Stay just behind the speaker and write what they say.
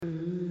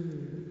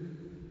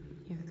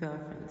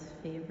girlfriend's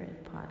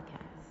favorite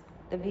podcast.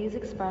 The views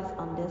expressed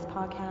on this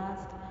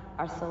podcast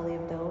are solely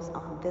of those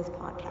on this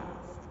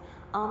podcast.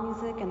 All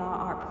music and all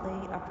art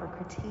played are for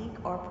critique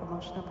or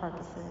promotional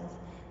purposes.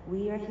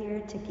 We are here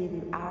to give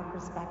you our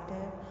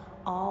perspective,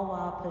 all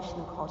while pushing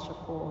the culture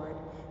forward.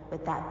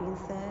 With that being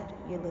said,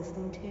 you're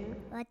listening to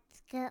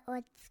What's good?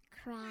 What's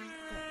cracking?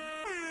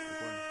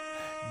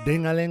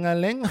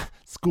 Ding-a-ling-a-ling,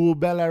 school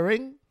bell a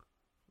ring.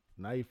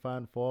 Knife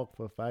and fork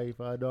for five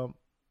a dump.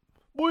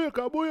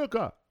 Booyaka,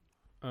 booyaka.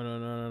 Oh,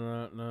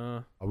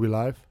 no. Are we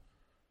live?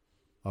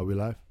 Are we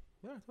live?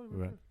 Yeah,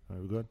 Right.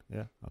 Are we good?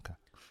 Yeah? Okay.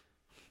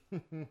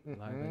 Live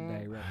and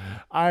direct.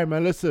 All right,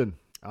 man, listen.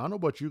 I don't know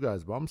about you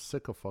guys, but I'm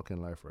sick of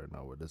fucking life right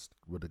now with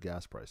the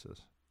gas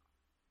prices.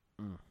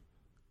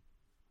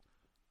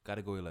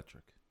 Gotta go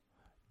electric.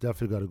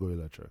 Definitely got to go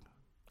electric.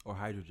 Or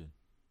hydrogen.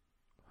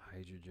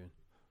 Hydrogen.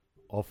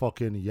 Or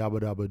fucking yabba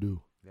dabba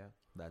do. Yeah,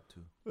 that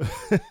too.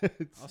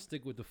 I'll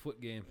stick with the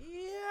foot game.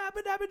 Yeah,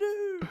 but dabba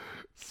do.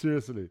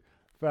 Seriously.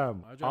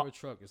 Fam, I drive a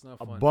truck. It's not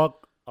a fun.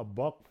 buck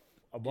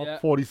Yeah.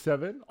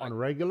 47 on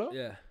regular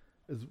Yeah,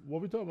 is what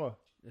we talking about?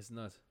 it's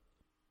nuts.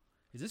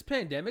 Is this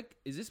pandemic?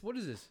 What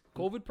is this?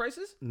 COVID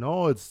prices?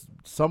 No, it's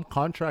some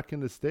contract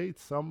in the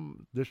States,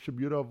 some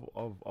distributor of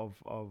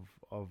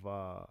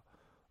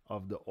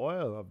the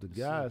oil, of the This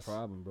is gas. a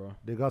problem, bro.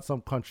 They got some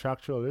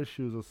contractual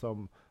issues or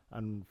some,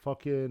 and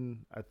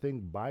fucking, I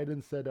think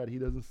Biden said that he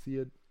doesn't see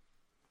it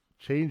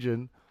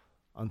changing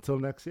until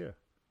next year.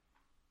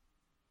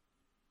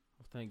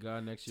 Thank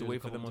God next So year.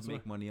 wait for them to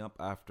make money up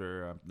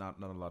after not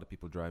a lot of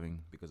people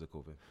driving because of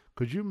COVID.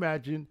 Could you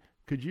imagine?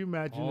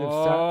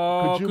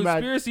 Oh,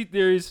 conspiracy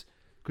theories.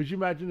 Could you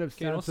imagine if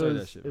Okay, don't say that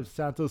Santa's shit, man.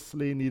 Santa's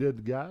sleigh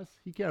needed gas?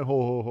 He can't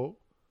ho.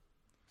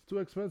 It's too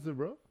expensive,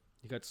 bro.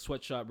 You got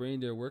sweatshop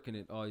reindeer working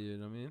it all year. You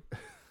know what I mean?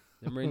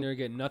 Them reindeer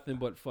get nothing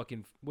but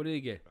fucking. What do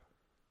they get?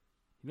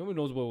 Nobody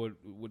knows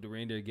what the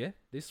reindeer get.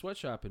 They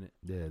sweatshopping it.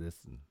 Yeah, this.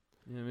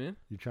 You know what I mean?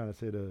 You trying to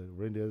say the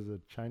reindeers are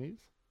Chinese?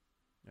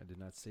 I did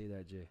not say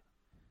that, Jay.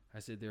 I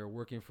said they were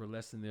working for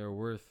less than they were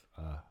worth.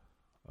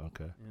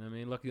 Okay. You know what I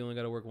mean? Luckily, you only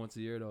got to work once a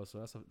year, though. So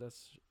that's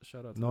a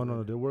shout out to No, them.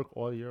 no, they work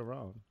all year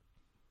round.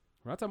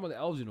 We're not talking about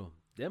the elves, you know.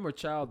 Them are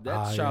child.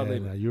 That's child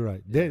labor. Yeah, you're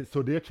right. Yeah.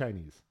 They're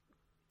Chinese.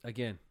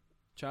 Again,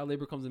 child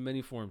labor comes in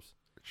many forms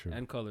True.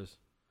 and colors.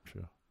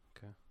 True.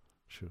 Okay.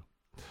 True.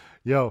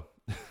 Yo.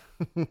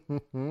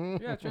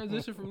 Yeah,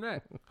 transition from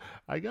that.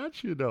 I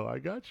got you though. I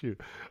got you.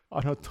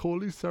 On a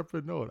totally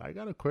separate note, I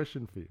got a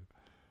question for you.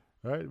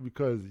 Right?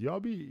 Because y'all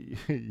be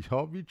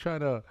trying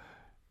to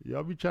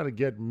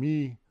get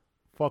me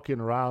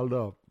fucking riled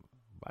up.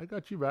 I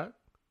got you back.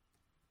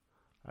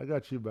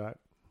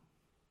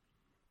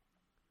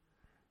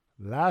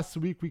 Last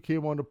week we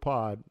came on the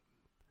pod.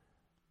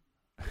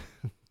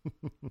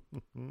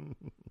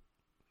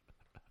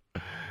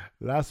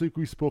 Last week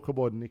we spoke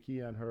about Nikki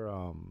and her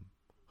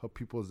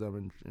peoples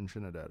them in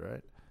Trinidad,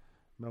 right?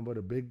 Remember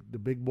the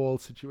big ball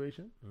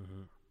situation?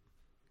 Mm-hmm.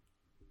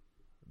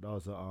 That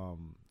was a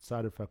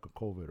side effect of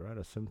COVID, right?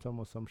 A symptom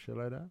or some shit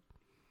like that.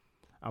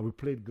 And we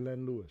played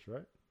Glenn Lewis,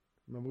 right?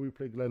 Remember we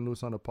played Glenn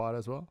Lewis on the pod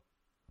as well?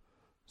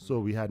 So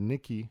we had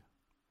Nikki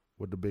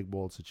with the big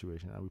ball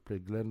situation, and we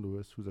played Glenn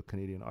Lewis, who's a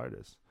Canadian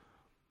artist.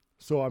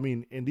 So, I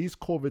mean, in these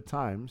COVID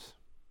times,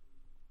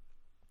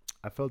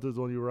 I felt it was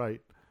only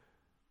right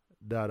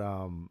that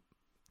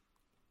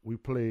we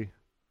play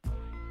a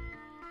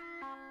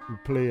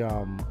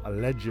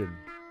legend.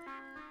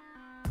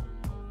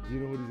 Do you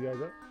know who these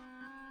guys are?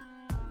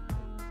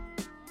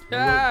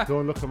 Yeah.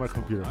 Don't look at my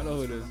computer. I know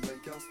who it is.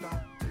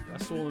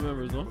 That's Swollen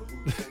Members, no?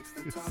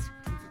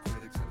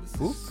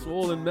 Who?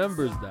 Swollen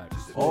Members, that.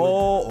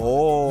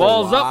 Oh,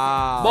 Balls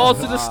wow. up, balls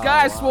to the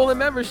sky, Swollen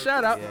Members.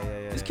 Shout out. Yeah.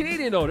 It's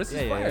Canadian though. This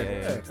is Yeah,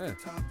 fire. yeah.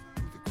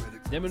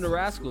 Them and the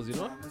Rascals, you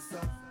know.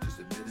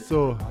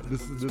 So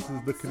this is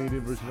the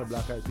Canadian version of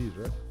Black Eyed Peas,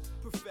 right?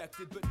 I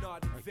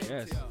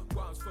guess.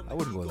 I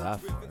wouldn't go that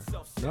far.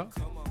 No?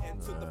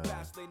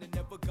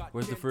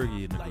 Where's the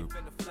Fergie in the group?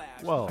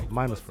 Well,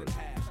 minus Fergie.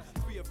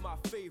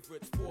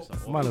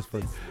 Minus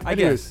Fergie. I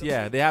Anyways, guess,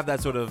 yeah. They have that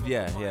sort of,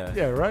 yeah.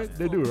 Yeah, right?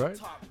 They do, right?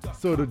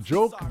 So the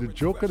joke of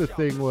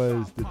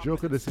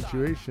the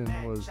situation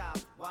was,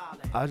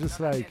 I was just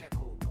like,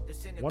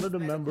 one of the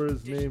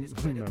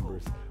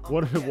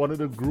one of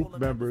the group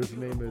members'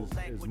 name is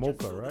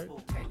Mocha, right?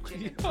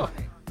 Yo.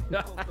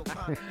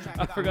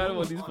 I forgot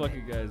about these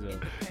fucking guys, though.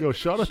 Yo,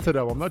 shout out to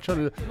them. I'm not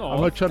trying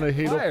to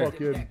hate fire. on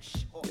fucking.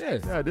 Yeah.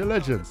 Yeah, they're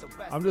legends.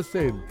 I'm just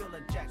saying,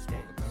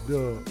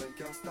 the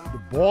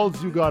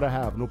balls you gotta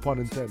have, no pun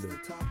intended,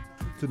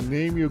 to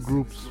name your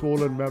group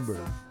Swollen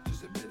Members,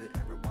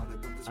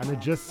 and it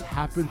just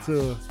happened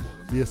to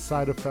be a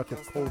side effect of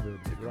COVID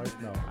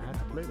right now. I had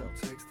to play them.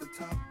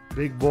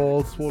 Big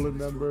balls, Swollen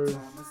Members.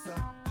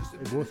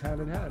 It goes hand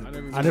in hand.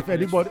 And if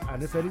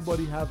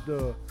anybody have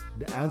the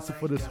answer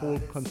for this whole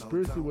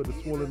conspiracy with the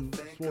swollen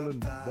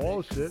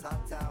ball shit,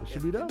 it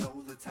should be them.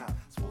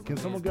 Can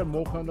someone get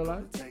Mocha on the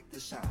line?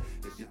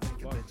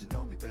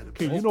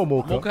 Okay, you know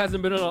Mocha. Mocha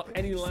hasn't been on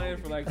any line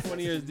for like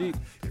 20 years deep.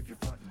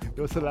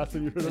 What's the last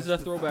time you heard This is a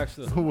throwback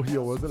still.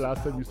 Yo, what's the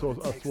last time you saw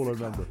a swollen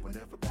member?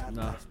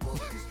 Nah.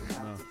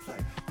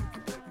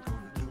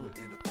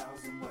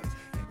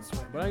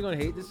 But I ain't gonna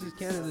hate. This is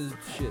Canada's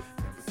shit.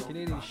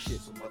 Canadian shit.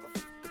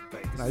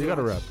 Nah, you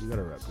gotta rap.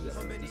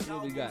 This is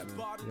what we got, man.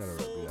 You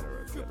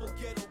gotta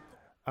rap.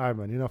 All right,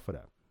 man. Enough of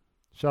that.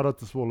 Shout out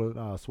to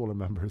swollen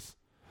members.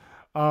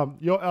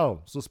 Yo,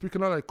 L. So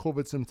speaking of like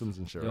COVID symptoms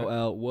and shit, Yo, right?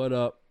 L, what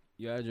up?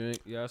 You gotta drink.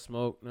 You gotta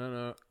smoke.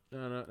 No.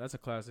 That's a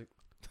classic.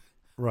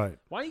 Right.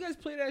 Why you guys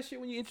play that shit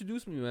when you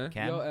introduce me, man?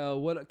 Cam? Yo,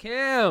 L, what up?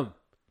 Cam.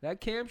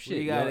 That Cam shit.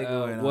 We got Yo, it L,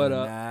 going what on.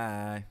 up?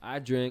 Nah. I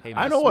drink. Hey,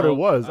 I know what it smoke,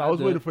 was. I was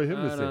drink. waiting for him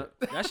to say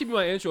it. That should be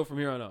my intro from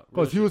here on out.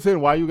 Because he Real was saying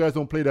why you guys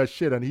don't play that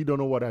shit, and he don't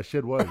know what that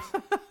shit was.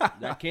 shit.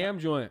 That Cam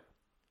joint.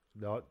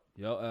 No,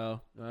 Yo,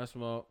 L, I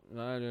smoke.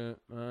 I drink.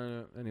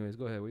 Anyways,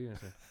 go ahead. What are you gonna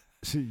say?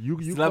 see,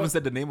 you Still haven't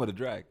said the name of the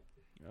drag.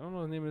 I don't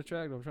know the name of the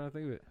track, though. I'm trying to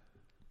think of it.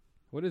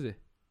 What is it?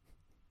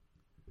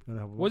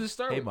 what What does it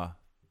start Hey with? ma.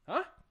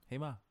 Huh? Hey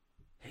ma.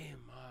 Hey,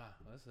 ma.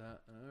 What's that?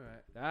 All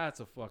right.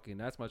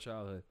 That's my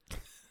childhood.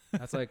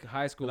 That's like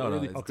high school. No,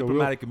 early. it's Okay,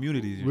 diplomatic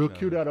communities. We'll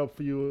cue that up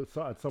for you at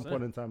some Same.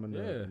 point in time in the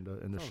Yeah. in the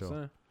That's what I'm show.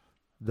 saying.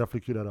 Definitely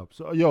cue that up.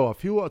 So yo,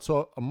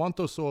 a month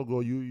or so ago,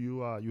 you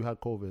had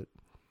COVID,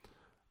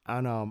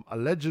 and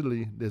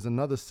allegedly there's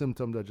another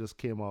symptom that just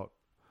came out,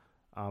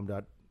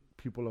 that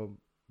people are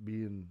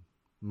being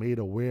made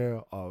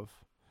aware of,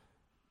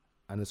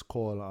 and it's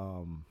called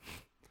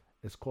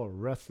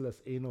restless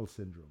anal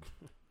syndrome.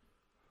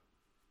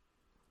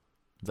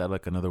 Is that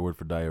like another word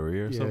for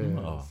diarrhea or something?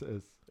 Oh. it's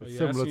Are you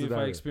similar asking to me if I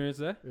that. experienced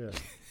that? Yeah,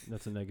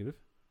 That's a negative.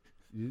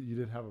 you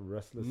didn't have a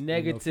restless anal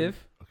Negative. syndrome?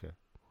 Okay,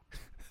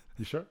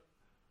 you sure?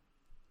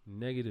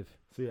 Negative.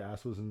 So your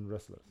ass wasn't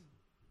restless.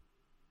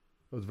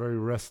 It was very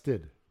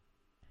rested.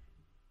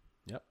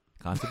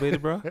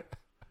 Constipated, bro?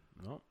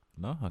 No.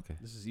 No? Okay.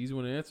 This is an easy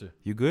one to answer.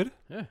 You good?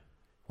 Yeah.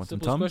 Want some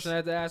Simplest Tums? question I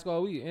had to ask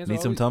all week. Answer Need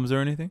all some week. Tums or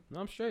anything?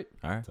 No, I'm straight.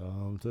 All right.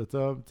 Tum,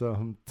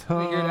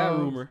 I hear that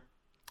rumor.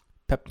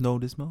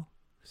 Pepto-Bismol?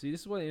 See,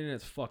 this is why the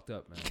internet's fucked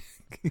up, man.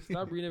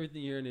 Stop reading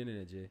everything you hear on the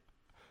internet, Jay.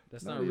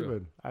 That's not, Not real.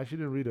 even. I actually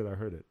didn't read it. I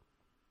heard it.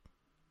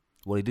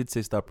 Well, he did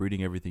say stop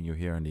reading everything you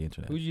hear on the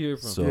internet. Who'd you hear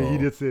from? So- Yeah, he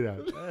did say that.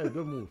 Hey,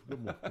 good move.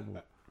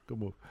 Good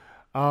move.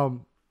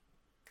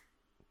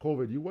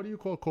 COVID. What do you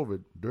call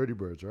COVID? Dirty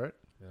birds, right?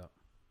 Yeah.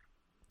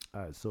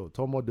 All right. So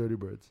talking about dirty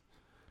birds,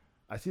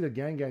 I see the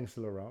gang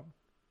still around.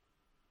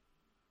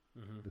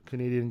 Mm-hmm. The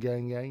Canadian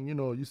gang. You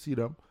know, you see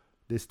them.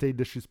 They stay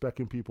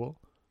disrespecting people.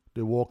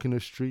 They walk in the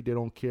street. They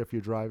don't care if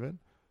you're driving.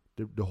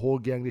 The whole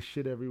gang. They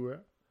shit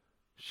everywhere.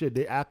 Shit.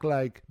 They act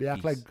like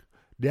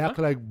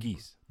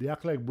Geese. They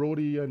act like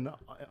Brody and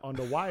on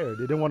the wire.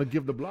 They didn't want to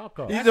give the block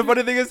up. The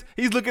funny thing is,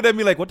 he's looking at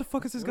me like, what the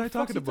fuck is this What guy the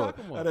fuck's talking he about?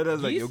 talking about? And I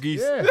was like, yo,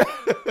 geese. Yeah,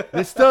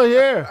 they're still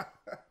here.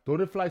 Don't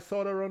they fly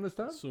south around this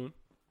time? Soon.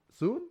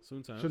 Soon?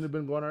 Soon times. Shouldn't have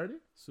been gone already?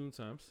 Soon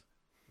times.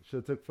 Should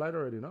have took flight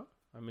already, no?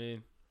 I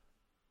mean,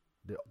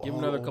 They're Give 'em all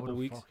another over couple the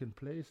weeks. Fucking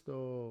place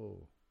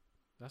though.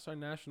 that's our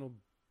national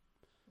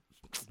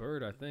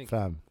bird, I think.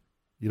 Fam,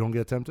 you don't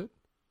get tempted?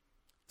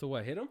 So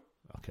what, hit him?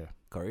 Okay,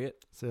 Curry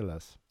it. say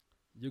less.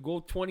 You go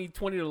 20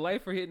 to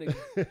life for hitting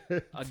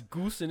a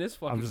goose in this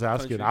fucking I'm just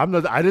asking.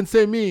 country. I didn't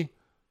say me.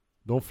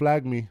 Don't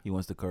flag me. He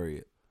wants to curry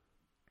it.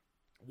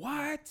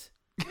 What?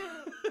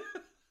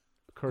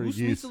 Curry Goose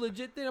geese. meat's a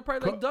legit thing? I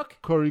probably like duck.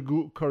 Curry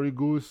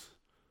goose,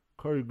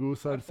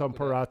 and some fuck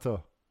with that.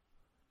 paratha.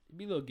 It'd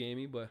be a little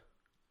gamey, but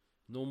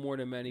no more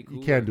than Manny You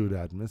Cooper. can't do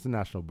that. Man. It's the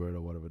national bird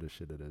or whatever the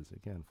shit it is. You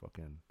can't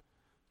fucking.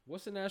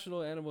 What's the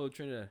national animal of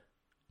Trinidad?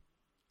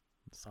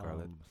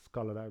 Scarlet.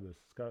 Scarlet ibis.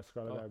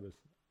 Scarlet Oh. ibis.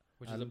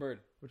 Which is a And- bird.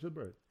 Which is a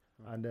bird.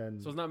 Oh. And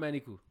then. So it's not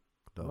Manikou.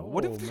 No. no,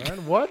 What if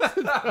man? What?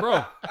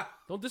 Bro,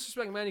 don't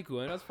disrespect Manikou,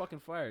 man. That's fucking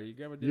fire. Your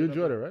grandma did You it up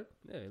enjoyed it, there. right?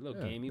 Yeah, a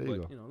little Yeah, gamey, there you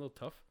but go. a little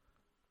tough.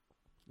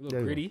 A There little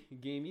you go. gritty,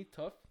 gamey,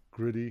 tough.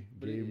 Gritty,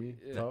 But it- gamey,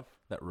 yeah. tough.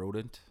 that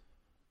rodent?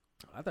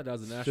 I thought that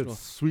was a Shit's national.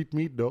 sweet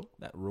meat though.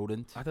 That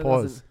rodent? I thought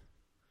Pause.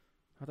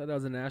 that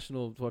was a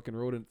national fucking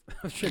rodent.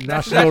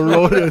 National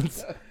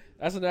rodents.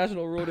 That's a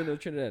national rodent of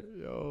Trinidad.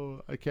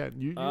 Yo, I can't.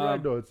 You're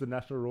right though. It's the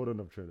national rodent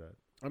of Trinidad.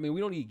 I mean,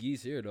 we don't eat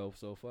geese here though,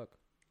 so fuck.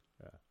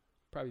 Yeah.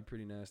 Probably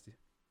pretty nasty.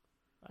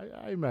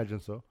 I imagine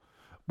so.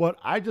 But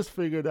I just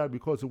figured that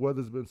because the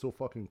weather's been so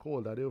fucking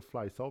cold that they'll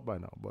fly south by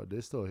now. But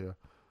they're still here.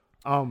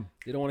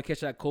 They don't want to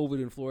catch that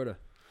COVID in Florida.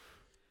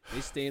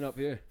 They staying up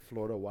here.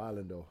 Florida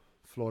wildin' though.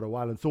 Florida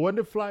wildin'. So when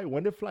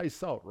they fly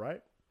south,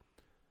 right?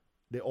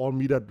 They all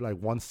meet at like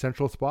one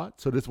central spot.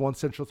 So this one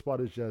central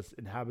spot is just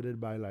inhabited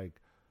by like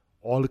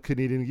all the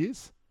Canadian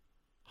geese.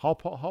 How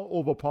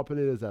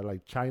overpopulated is that?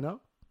 Like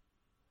China?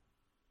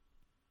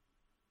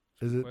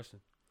 Is it? Question.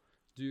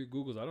 Do your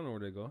Googles. I don't know where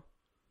they go.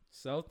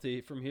 South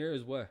from here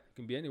is what? It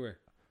can be anywhere.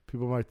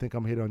 People might think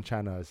I'm hating on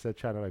China. I said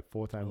China like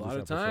 4 times A lot this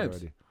of episode times.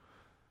 already.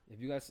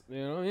 If you guys, you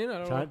know what I mean? I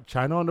don't know.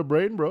 China on the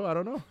brain, bro. I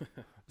don't know.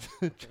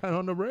 China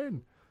on the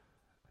brain.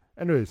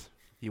 Anyways,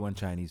 He want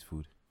Chinese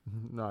food.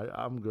 no,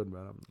 I'm good,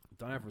 man. I'm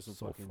Dying for some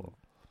so fucking. full.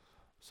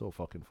 So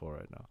fucking full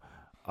right now.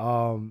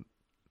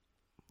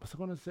 What's I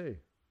gonna say?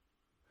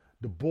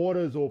 The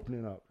border is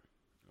opening up.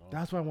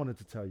 That's what I wanted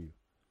to tell you.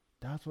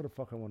 That's what the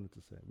fuck I wanted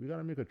to say. We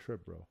gotta make a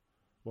trip, bro.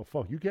 Well,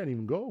 fuck, you can't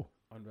even go.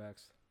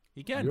 Unvaxxed.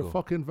 He can You're go.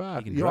 fucking vax.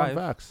 He can You're on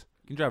drive. vax.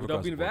 He can drive Without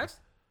across being the border. vaxxed?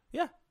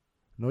 Yeah.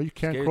 No, you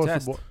can't Scary cross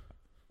test. the border.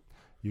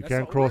 You That's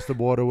can't all cross right. the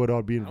border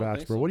without being I don't vaxxed,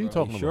 think bro. so, What are you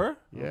bro. talking Sure? about?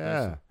 I don't think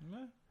Yeah.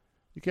 so.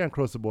 You can't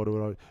cross the border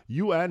without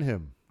you and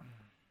him.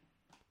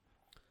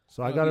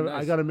 So I That'd be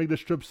gotta nice. make the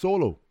trip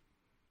solo.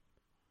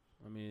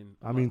 I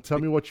mean, Tell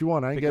me what you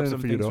want. I ain't Pick up getting some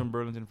it for you things though. from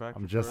Burlington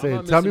Factory. I'm just I'm saying.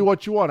 not Tell me missing-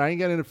 what you want. I ain't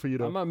getting it for you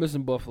though. I'm not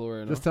missing Buffalo right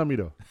now. Just tell me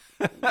though.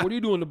 What are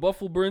you doing? The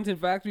Buffalo Burlington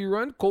factory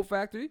run? Coat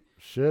factory?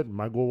 Shit,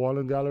 might go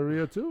Wallen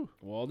Galleria too.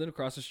 Walden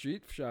across the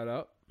street. Shout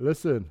out.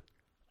 Listen,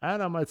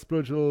 and I might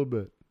splurge a little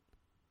bit.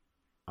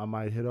 I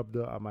might hit up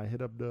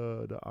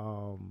the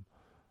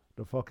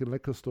fucking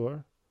liquor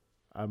store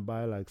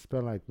and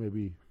spend like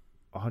maybe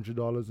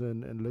 $100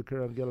 in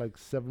liquor and get like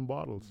 7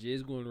 bottles.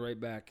 Jay's going right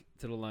back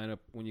to the lineup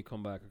when you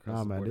come back across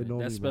Nah, the man, border. they know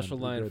That me, special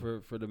man. They're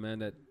line for the man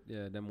that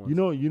them ones.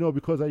 You know,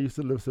 because I used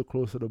to live so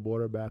close to the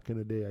border back in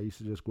the day, I used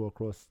to just go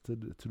across to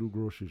do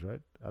groceries,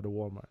 right, at the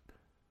Walmart.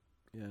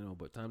 Yeah, I know,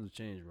 but times have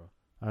changed, bro.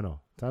 I know.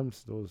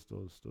 Times those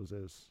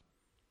days,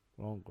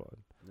 long gone.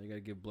 They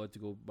gotta give blood to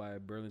go buy a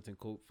Burlington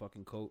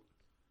fucking coat.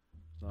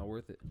 It's not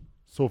worth it.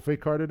 So fake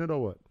card in it or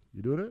what?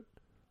 You doing it?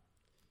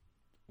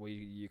 Well,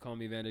 you call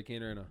me Vander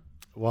Kane or no?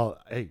 Well,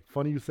 hey,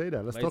 funny you say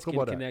that. Let's Light talk Skin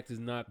about that. Connect is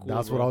not cool.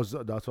 That's bro.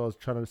 what I was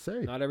trying to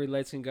say. Not every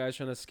light skin guy's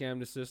trying to scam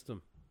the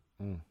system.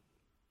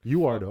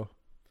 You are Fuck. though.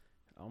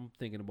 I'm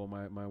thinking about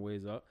my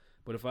ways up.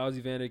 But if I was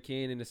Evander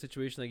Kane in a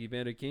situation like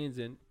Evander Kane's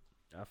in,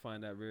 I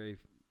find that very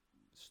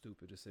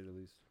stupid to say the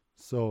least.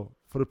 So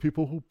for the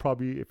people who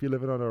probably, if you're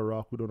living under a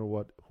rock, who don't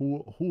know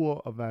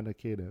who Evander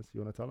Kane is,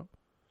 you want to tell them?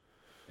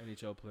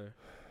 NHL player,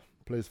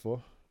 Plays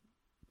for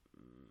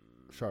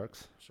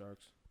Sharks.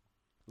 Sharks,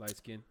 light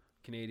skin,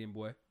 Canadian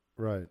boy.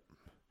 Right.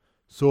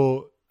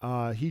 So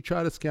he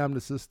tried to scam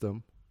the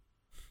system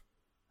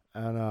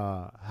and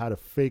had a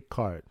fake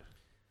card,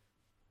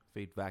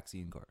 Fake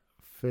vaccine card.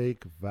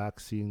 fake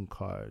vaccine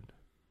card.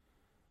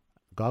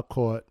 Got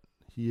caught.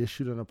 He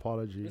issued an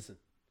apology. Listen,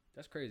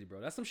 that's crazy, bro.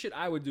 That's some shit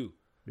I would do.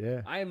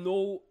 Yeah, I am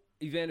no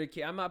Evander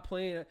Kane. I'm not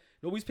playing.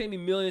 Nobody's paying me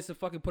millions to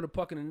fucking put a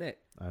puck in the net.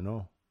 I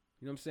know.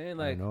 You know what I'm saying?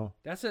 I Like know.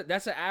 that's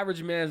an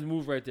average man's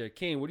move right there.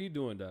 Kane, what are you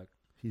doing, dog?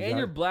 He's And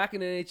you're black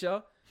in the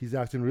NHL. he's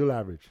acting real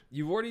average.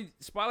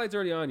 Spotlight's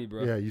already on you,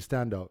 bro. Yeah, you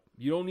stand out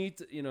You don't need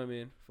to. You know what I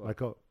mean? Fuck.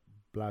 like a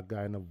black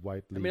guy in a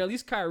white I league. mean, at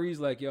least Kyrie's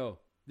like, yo,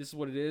 this is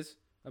what it is.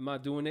 I'm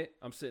not doing it.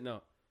 I'm sitting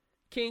out.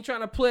 Kane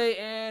trying to play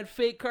and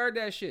fake card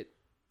that shit.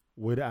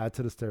 Way to add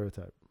to the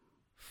stereotype.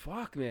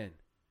 Fuck, man.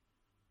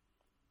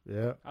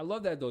 Yeah. I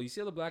love that though. You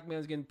see how the black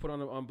man's getting put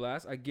on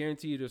blast? I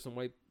guarantee you, there's some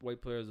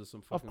white players or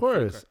some fucking. Of fake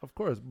course, card. of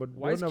course, but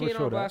Why they'll is never Kane show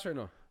on that. blast right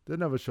now? They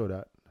never show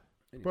that.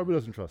 Anyway. Probably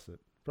doesn't trust it.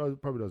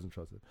 Probably doesn't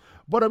trust it.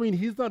 But I mean,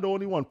 he's not the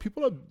only one.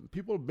 People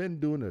have been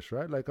doing this,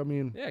 right? Like, I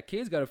mean, Yeah,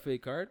 Kane's got a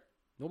fake card.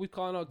 Nobody's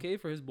calling out Kane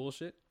for his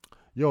bullshit.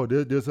 yo,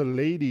 there's a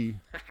lady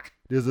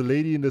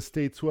in the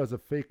States who has a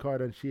fake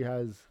card, and she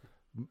has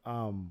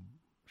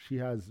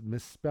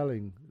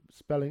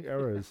spelling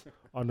errors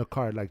on the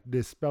card. Like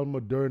they spell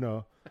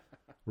Moderna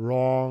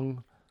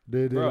wrong.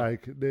 They Bro.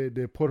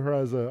 they put her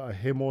as a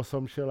him or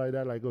some shit like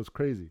that. Like it was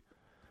crazy.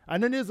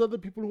 And then there's other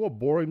people who are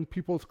borrowing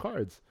people's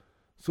cards.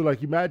 So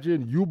like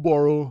imagine you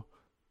borrow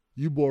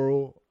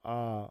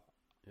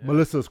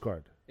Melissa's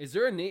card. Is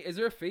there a name? Is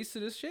there a face to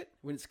this shit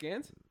when it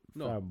scans?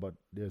 No, Fam, but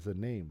there's a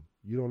name.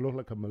 You don't look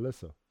like a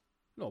Melissa.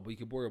 no, but you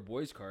could borrow a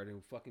boy's card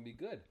and fucking be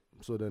good.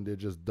 So then they're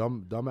just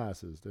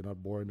dumbasses. They're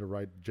not borrowing the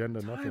right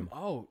gender, nothing.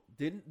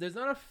 There's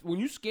not when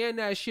you scan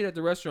that shit at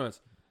the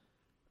restaurants.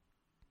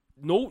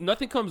 No,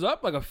 nothing comes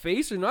up like a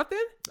face or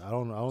nothing. I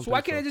don't So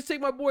why think can't I just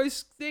take my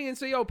boy's thing and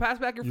say, "Yo, pass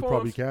back your You phone"?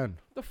 probably can.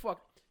 The fuck?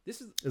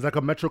 This is It's like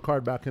a Metro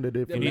card back in the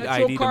day. The You need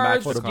Metro ID to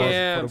match cards, the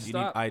scam, card. You need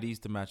stop. IDs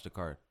to match the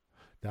card.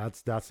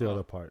 That's the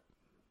other part.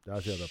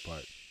 That's the other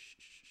part.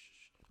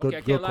 okay.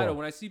 I can't lie though. call.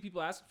 When I see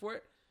people asking for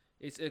it,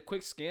 it's a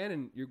quick scan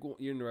and you're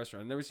in the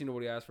restaurant. I've never seen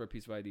nobody ask for a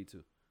piece of ID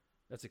too.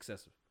 That's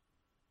excessive.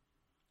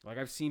 Like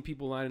I've seen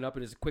people lining up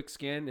and it's a quick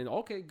scan and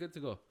okay, good to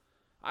go.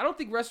 I don't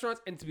think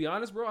restaurants, and to be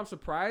honest, bro, I'm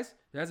surprised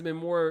there hasn't been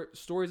more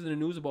stories in the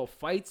news about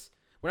fights.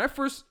 When I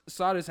first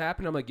saw this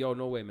happen, I'm like, yo,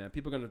 no way, man.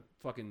 People are gonna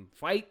fucking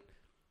fight,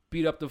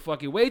 beat up the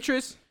fucking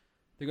waitress.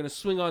 They're gonna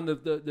swing on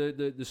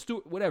the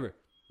steward, whatever.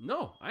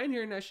 No, I ain't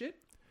hearing that shit.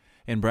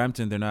 In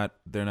Brampton, they're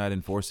not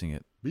enforcing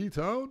it.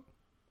 B-Town?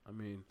 I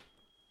mean,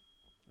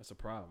 that's a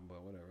problem,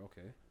 but whatever.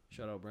 Okay,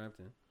 shout out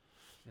Brampton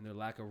and their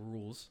lack of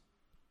rules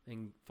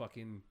and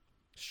fucking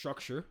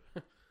structure.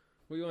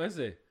 What do you want to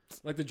say?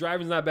 Like the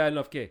driving's not bad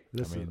enough, K.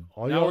 Listen, mean,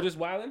 all Now y'all we're just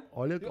wilding.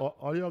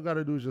 all y'all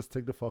gotta do is just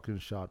take the fucking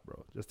shot,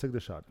 bro. Just take the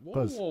shot.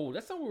 Whoa,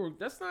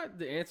 that's not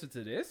the answer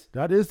to this.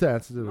 That is the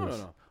answer to No, this.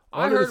 no.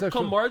 All I of this heard extra-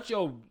 come March,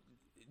 yo,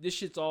 this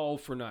shit's all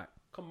for naught.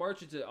 Come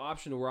March, it's an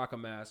option to rock a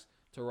mask,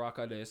 to rock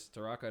a this,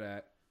 to rock a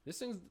that. This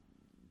thing's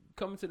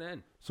coming to the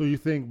end. So you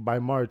think by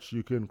March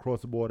you can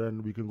cross the border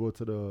and we can go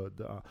to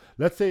the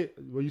let's say,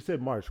 well, you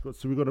said March,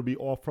 so we're gonna be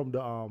off from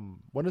the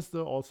when is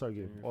the All-Star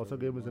game? All-Star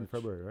game is in March.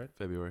 February, right?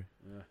 February.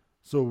 Yeah.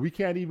 So we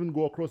can't even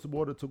go across the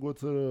border to go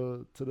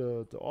to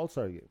the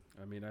All-Star game.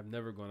 I mean, I've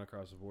never gone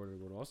across the border to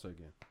go to All-Star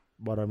game.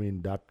 But I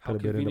mean, that How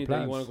could have been in the convenient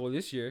that you want plans. to go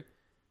this year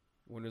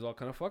when there's all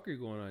kind of fuckery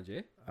going on,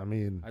 Jay. I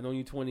mean, I know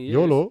you 20 years.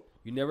 YOLO.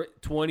 You never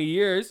 20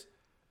 years.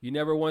 You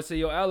never once say,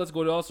 yo, Al, let's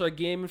go to All-Star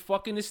game in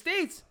fucking the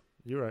States.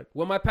 You're right.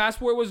 When my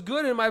passport was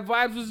good and my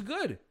vibes was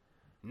good.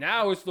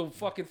 Now it's the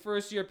fucking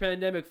first year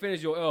pandemic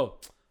finished. Yo, L,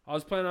 I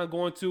was planning on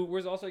going to,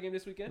 where's the All-Star game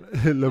this weekend?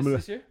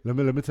 this year? Let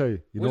me tell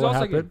you. You Where's know what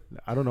All-Star happened?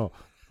 I don't know.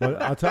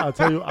 But I'll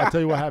tell you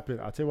what happened.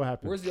 I'll tell you what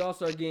happened. Where's the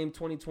All-Star game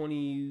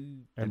 2022?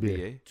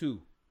 NBA.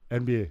 2.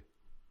 NBA.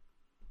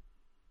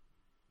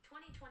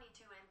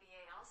 2022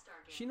 NBA All-Star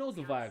Game. She knows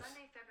the will be on vibes.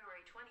 Sunday,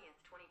 February 20th,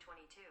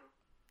 2022.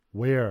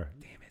 Where?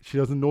 Damn it. She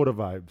doesn't know the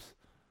vibes.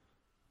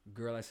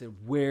 Girl, I said,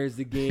 where's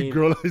the game?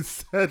 Girl, I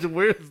said,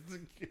 where's the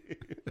game?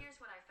 Here's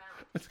what I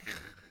found.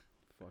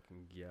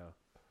 Fucking yeah.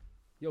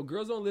 Yo,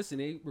 girls don't listen.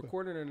 They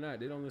recording or not.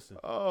 They don't listen.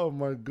 Oh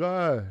my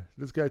God.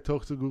 This guy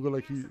talks to Google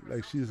like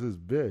she's his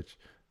bitch.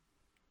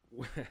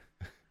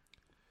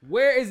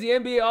 Where is the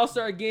NBA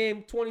All-Star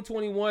game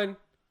 2021,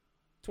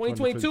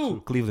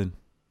 2022? Cleveland.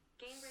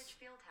 Cambridge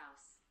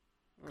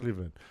Fieldhouse.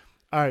 Cleveland.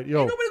 All right,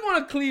 yo. Ain't nobody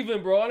going to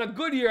Cleveland, bro. On a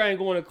good year, I ain't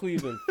going to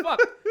Cleveland. Fuck.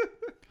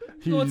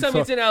 You gonna tell me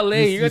it's in LA.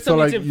 You're gonna tell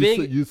me it's in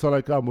Vegas. You sound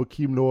like I'm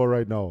Akeem Noah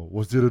right now.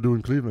 What's there to do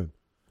in Cleveland?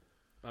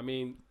 I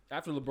mean,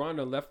 after LeBron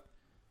done left,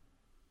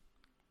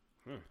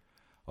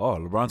 Oh,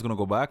 LeBron's gonna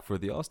go back for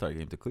the All-Star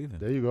game to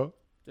Cleveland. There you go.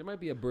 there might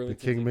be a The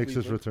Burlington. king in makes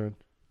his Cleveland. return.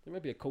 There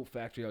might be a coat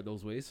factory out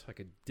those ways. I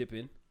could dip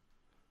in.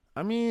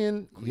 I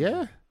mean,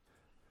 yeah.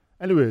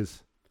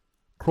 Anyways,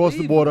 cross the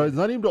Cleveland. border. It's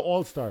not even the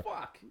All-Star.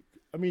 Fuck.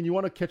 I mean, you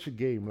want to catch a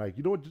game. Like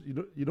you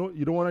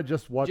don't want to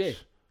just watch Jay.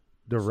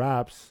 the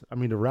Raps. I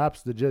mean, the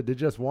Raps they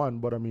just won,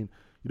 but I mean,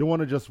 you don't want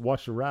to just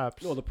watch the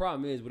Raps. No, the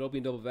problem is without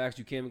being double vaxxed,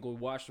 you can't even go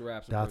watch the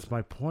Raps. In That's person.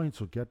 my point.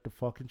 So get the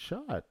fucking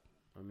shot.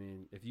 I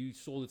mean, if you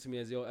sold it to me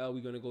as, yo, L,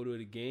 we're gonna go to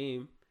the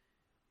game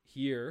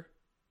here,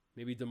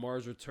 maybe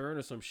DeMar's return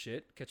or some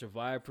shit, catch a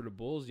vibe for the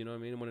Bulls. You know what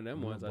I mean? One of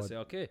them No, ones. I but say,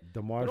 okay.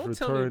 DeMar's don't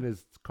tell me- return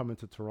is coming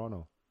to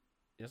Toronto.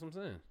 That's what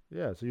I'm saying.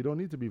 Yeah, so you don't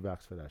need to be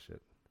vaxxed for that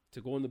shit.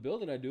 To go in the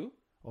building, I do.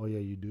 Oh yeah,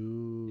 you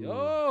do.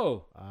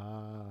 Yo,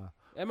 Ah.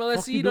 Fuck you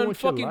MLSE doing done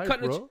with your fucking life,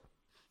 cutting bro?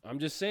 I'm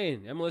just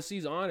saying,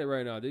 MLSE's on it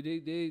right now.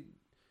 They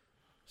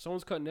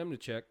someone's cutting them to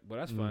check, but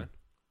that's fine.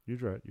 You're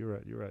right.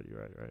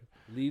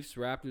 Leafs,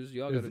 Raptors,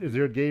 y'all Is got to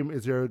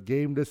there a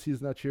game this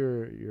season that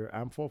you're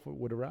amped for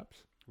with the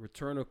Raps?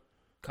 return of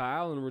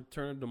Kyle and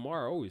return of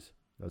DeMar always.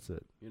 That's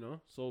it. You know,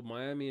 so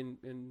Miami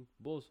and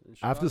Bulls. And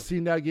Chicago. After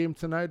seeing that game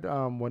tonight,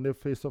 when they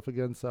face off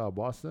against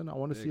Boston, I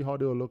want to Big. see how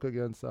they'll look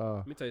against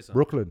Let me tell you something.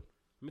 Brooklyn.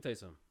 Let me tell you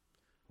something.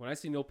 When I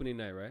seen the opening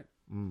night, right,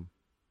 Mm.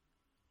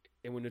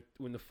 and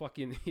when the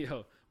fucking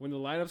when the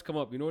lineups come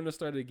up, you know when the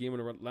start of the game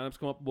when the lineups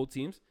come up, both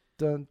teams,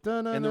 Dun,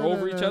 dun, And dun, they're dun,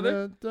 over each dun,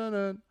 other? dun,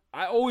 dun.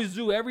 I always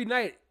do every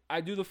night.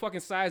 I do the fucking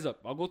size up.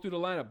 I'll go through the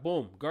lineup.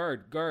 Boom,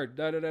 guard,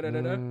 da da da da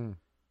da da. Mm.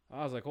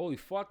 I was like, holy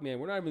fuck, man,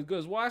 we're not even as good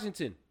as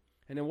Washington.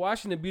 And then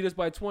Washington beat us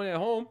by 20 at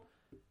home.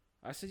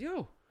 I said,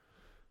 yo,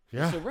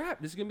 it's a Yeah,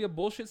 wrap. This is gonna be a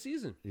bullshit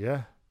season.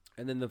 yeah.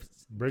 And then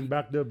Bring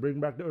back the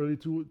early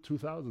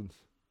 2000s.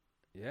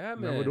 yeah,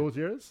 man, Remember those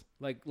years?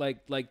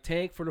 like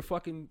tank for the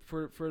fucking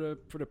for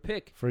the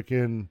pick.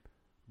 Freaking.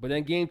 But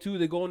then game 2,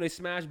 they go and they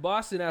smash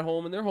Boston at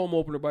home, and their home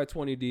opener by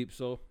 20 deep.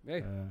 So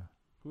hey,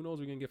 who knows what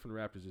we're gonna get from the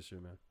Raptors this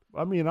year, man?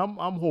 I mean, I'm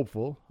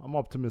hopeful. I'm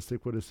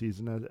optimistic for the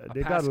season. A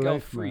They got Pascal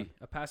life, free, man.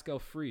 a Pascal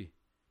free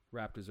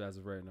Raptors as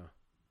of right now.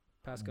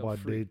 Pascal But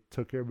free. they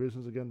took care of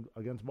business against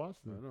I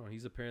Boston. don't know.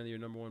 He's apparently your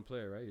number 1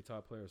 player, right? Your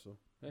top player. So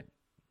hey,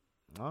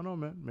 I don't know,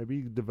 man.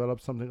 Maybe he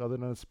developed something other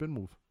than a spin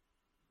move.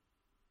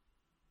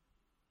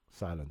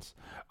 Silence.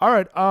 All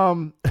right.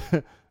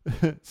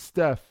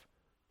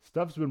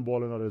 Steph's been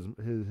balling out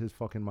his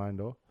fucking mind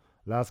though.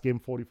 Last game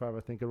 45, I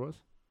think it was.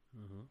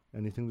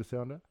 Anything to say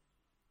on that?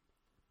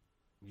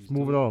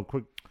 Moving on,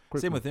 quick.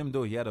 Same with him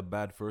though. He had a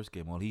bad first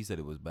game. Well, he said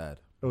it was bad.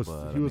 It was,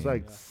 But, he I was mean,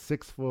 like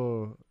 6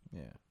 for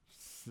Yeah.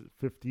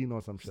 15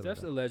 or some shit.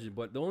 Steph's a Like legend,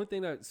 but the only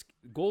thing that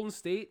Golden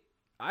State,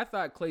 I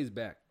thought Clay's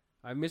back.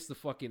 I missed the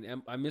fucking.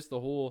 I missed the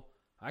whole.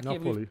 I Not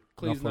can't believe fully.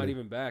 Clay's Not not fully.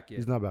 even back that. yet.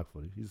 He's not back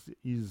fully.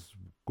 He's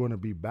going to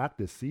be back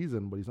this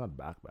season, but he's not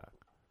back.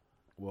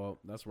 Well,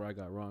 that's where I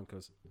got wrong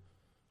because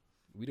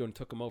we done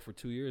took him out for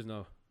 2 years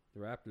now. The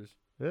Raptors.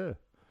 Yeah.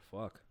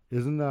 Fuck.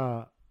 Isn't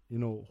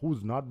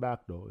who's not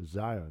back though? Is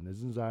Zion.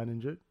 Isn't Zion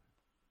injured?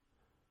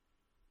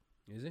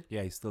 Is he?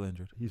 Yeah, he's still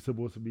injured. He's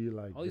supposed to be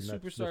like All these the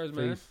superstars,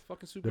 man.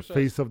 Fucking the superstars.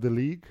 face of the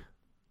league.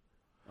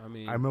 I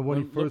mean, I remember when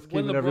he first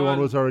came and everyone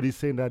was already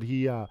saying that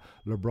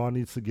LeBron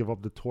needs to give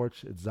up the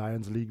torch. It's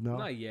Zion's league now.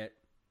 not yet.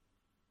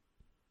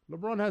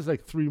 LeBron has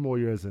like 3 more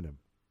years in him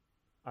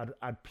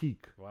at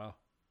peak. Wow.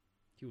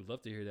 He would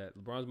love to hear that.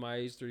 LeBron's my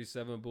age,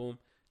 37. Boom,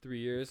 3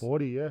 years.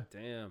 40, yeah.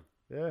 Damn.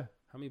 Yeah.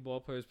 How many ball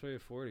players play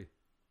at 40?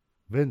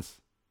 Vince.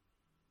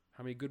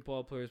 How many good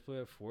ball players play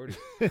at 40?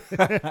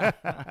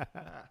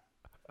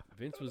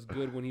 Vince was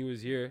good when he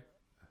was here.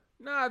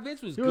 Nah,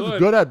 Vince was He good. was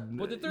good at.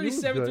 But the he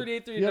was 37, good.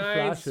 38, He had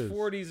 39s, flashes.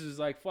 40s is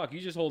like, fuck, you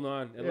just hold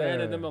on.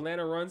 Atlanta, Yeah. them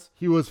Atlanta runs.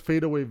 He was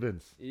fadeaway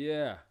Vince,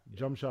 Yeah.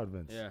 jump shot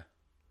Vince. Yeah.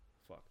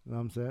 Fuck. You know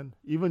what I'm saying?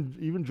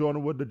 Even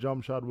Jordan Wood, the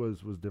jump shot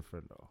was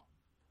different though.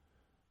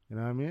 You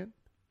know what I mean?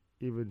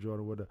 Even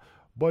Jordan Wood.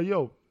 But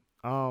yo,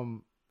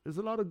 there's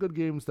a lot of good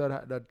games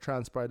that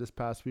transpired this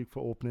past week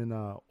for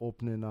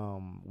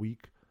opening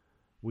week.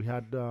 We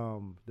had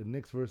the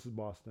Knicks versus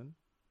Boston,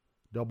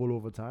 double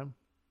overtime.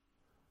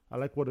 I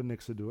like what the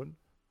Knicks are doing,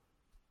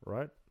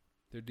 right?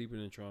 They're deeper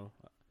than Toronto.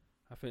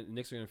 I think the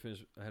Knicks are going to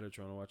finish ahead of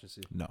Toronto. Watch and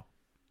see. No,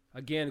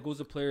 Again, it goes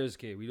to players,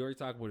 K. We already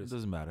talked about it this.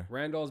 doesn't matter.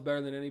 Randall's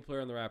better than any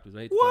player on the Raptors.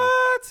 I hate to tell you.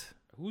 What?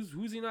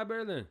 Who's he not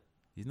better than?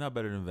 He's not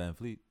better than Van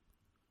Fleet.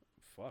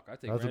 Fuck, I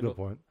take That's Randall. a good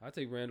point. I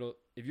take Randall.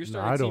 If you're No,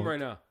 starting I a team don't. right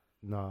now,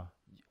 Nah,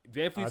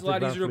 Van Fleet's a I lot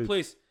take Van easier to Fleet.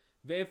 replace.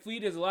 Van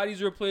Fleet is a lot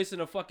easier to replace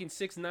than a fucking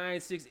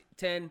 6'9",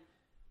 6'10",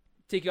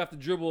 take you off the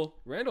dribble.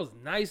 Randall's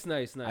nice.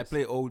 I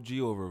play OG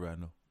over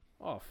Randall.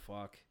 Oh,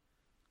 fuck.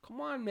 Come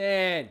on,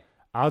 man.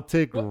 I'll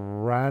take What?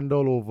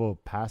 Randall over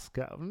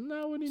Pascal.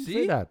 No, I wouldn't even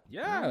say that.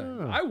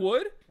 Yeah, I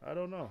would. I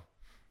don't know.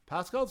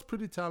 Pascal's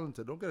pretty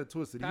talented. Don't get it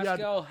twisted.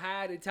 Pascal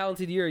had a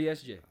talented year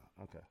yesterday.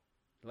 Okay.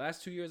 The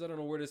last 2 years, I don't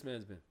know where this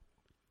man's been.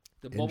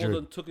 The bubble Injured.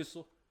 done took his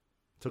soul.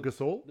 Took his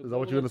soul? The Is that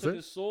what bubble you're done gonna took say?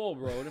 his soul,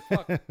 bro. What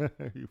the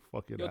fuck? You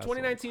fucking Yo, asshole.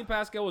 2019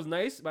 Pascal was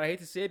nice, but I hate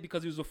to say it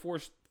because he was the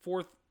fourth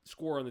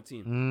scorer on the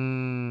team.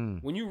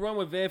 Mm. When you run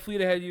with Van Fleet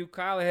ahead of you,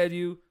 Kyle ahead of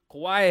you,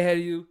 Kawhi ahead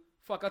of you,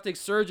 fuck, I'll take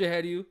Serge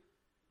ahead of you.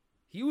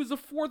 He was the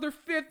fourth or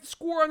fifth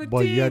scorer on the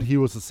But team. yet he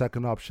was the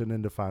second option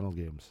in the final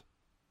games.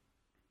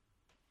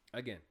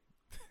 Again,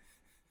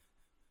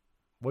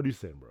 What are you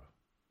saying, bro?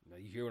 now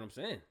you hear what I'm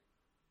saying.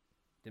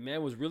 The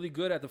man was really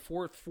good at the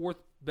fourth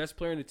best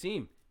player in the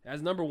team.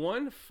 As number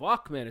one,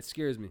 fuck, man, it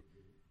scares me.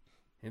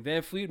 And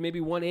Van Fleet, maybe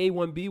 1A,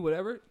 1B,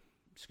 whatever,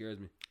 scares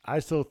me. I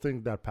still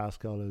think that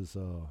Pascal is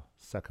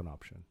second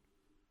option.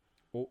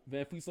 Oh,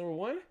 Van Fleet's number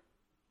one?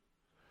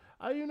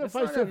 Even That's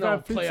if I not say a no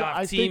Van Fleet, playoff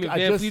I team think if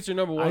Van Fleet's your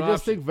number one I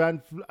just option.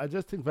 think I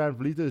just think Van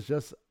Vliet is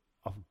just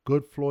a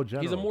good floor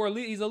general.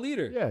 He's a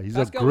leader. Yeah, he's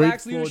Pascal a great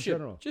lacks floor leadership.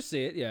 general. Just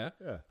say it, yeah.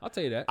 Yeah. I'll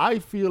tell you that. I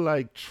feel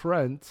like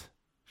Trent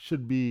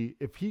should be,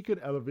 if he could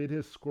elevate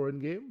his scoring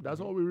game, that's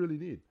Mm-hmm. all we really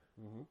need.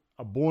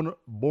 A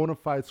bona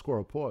fide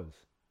scorer. Pause.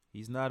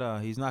 He's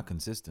not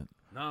consistent.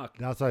 Nah,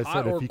 That's why I hot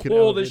said or if he could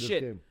cold elevate as his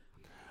shit.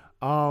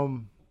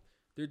 game.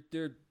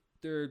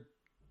 They're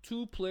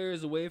two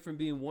players away from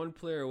being one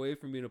player away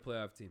from being a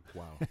playoff team.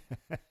 Wow.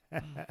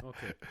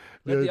 Okay.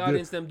 Let the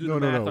audience them do no,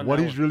 the math no. on What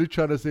that he's one. really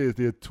trying to say is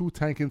they're two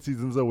tanking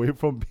seasons away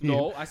from being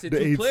No, I said the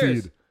two 8th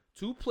players. seed.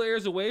 Two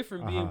players away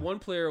from being Uh-huh. one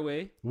player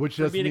away Which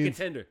from just being a means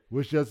contender.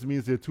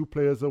 they're two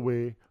players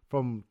away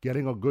from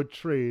getting a good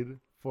trade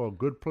for a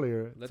good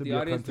player Let to the be a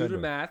audience do contender.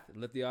 the math.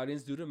 Let the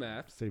audience do the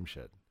math. Same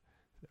shit.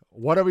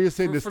 Whatever you're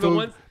saying, For the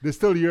ones- they're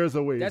still years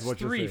away. That's is what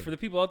three. You're For saying. the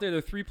people out there,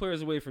 they're 3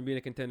 players away from being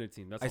a contender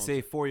team. That's I all I'm say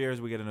saying. 4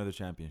 years we get another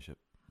championship.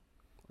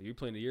 Well, you're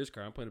playing the years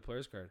card. I'm playing the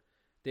players card.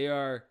 They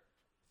are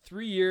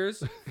 3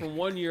 years from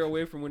 1 year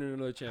away from winning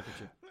another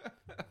championship.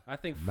 I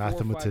think 4 or 5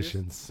 years.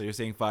 Mathematicians. So you're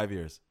saying 5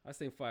 years. I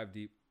think 5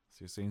 deep. So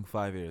you're saying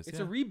 5 years. It's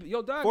yeah. a rebuild.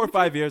 Yo, dog. 4 or what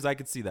 5 years, I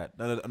could see that.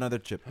 Another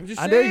chip. I'm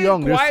just And saying. they're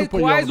young. They're super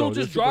young, Kawhi's though. don't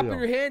They're just super drop in young.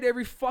 your hand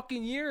every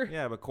fucking year.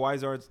 Yeah, but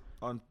Kawhi's are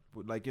on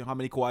like how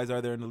many Kawhi's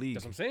are there in the league?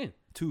 That's what I'm saying.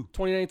 2.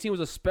 2019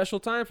 was a special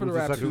time for Who's the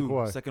the Raptors. second? 2.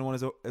 Kawhi. Second one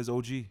is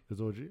OG.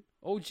 Is OG?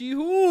 OG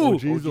who?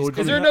 OG's OG's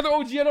Is there another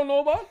OG I don't know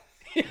about?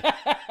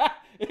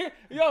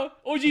 Yo,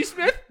 OG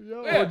Smith?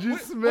 Yo, Yeah, OG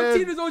What Smith.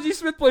 team does OG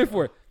Smith play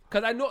for?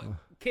 Because I know.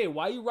 Okay,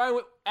 why you riding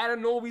with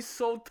Anunoby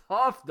so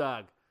tough,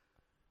 dog?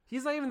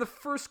 He's not even the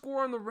first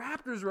scorer on the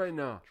Raptors right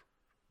now.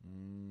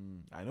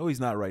 I know he's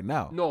not right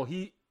now. No,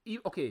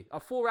 okay, a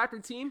full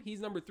Raptor team, he's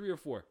number 3 or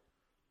 4.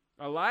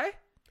 A lie?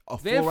 A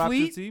Van full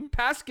Fleet, Raptor team.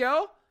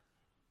 Pascal?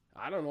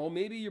 I don't know.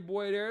 Maybe your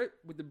boy there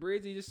with the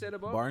braids he just said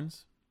about.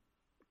 Barnes.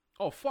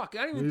 Oh, fuck.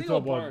 I didn't even You think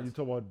talk about about Barnes. you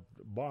talk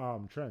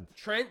about Trent.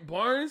 Trent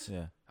Barnes?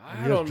 Yeah. I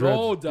He has don't dreads.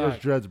 know, He dog.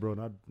 has dreads, bro.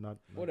 Not.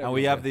 Whatever. And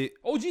we have the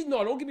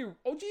No, don't give me.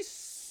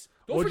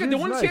 Don't OG forget, they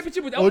is won the nice.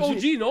 championship without OG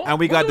OG, no? and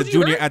we got the Wasn't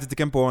OG junior hurt?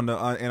 Antetokounmpo on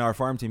the in our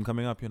farm team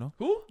coming up. You know,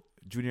 Who?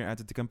 junior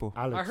Antetokounmpo.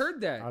 Alex. I heard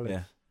that. Alex.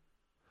 Yeah.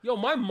 Yo,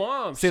 my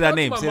mom. Say shout that out to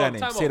name. my Say mom. that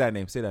name. Time Say out. that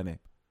name. Say that name.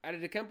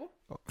 Adedekempo?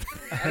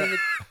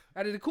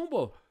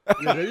 Adedecumbo.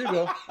 Yeah, there you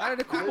go.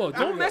 Adedecumbo.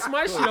 Don't mess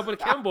my shit up with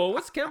Kembo.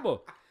 What's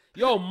Kembo?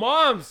 Yo,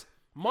 moms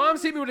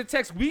hit me with a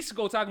text weeks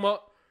ago talking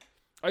about,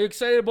 are you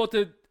excited about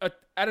the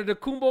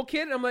Adedecumbo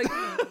kid? I'm like,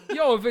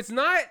 yo, if it's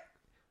not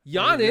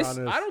Giannis,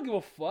 Giannis. I don't give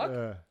a fuck.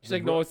 Yeah. She's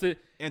like, no, it's the.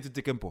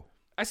 Antetokounmpo.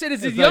 I said,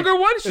 is it It's the younger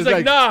like- one? She's it's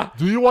like, nah.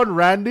 Do you want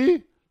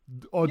Randy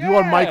or do you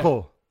want Yeah.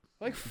 Michael?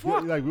 Like,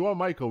 fuck. Like we want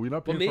Michael. We're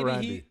not But paying for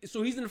maybe Randy.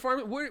 so he's in the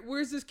farm.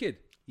 Where's this kid?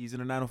 He's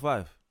in a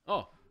 905.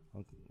 Oh,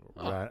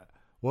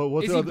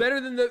 What's is the he other-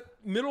 better than the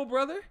middle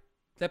brother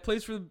that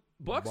plays for the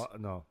Bucks?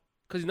 No.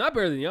 Because he's not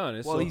better than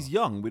Giannis. Well, so- he's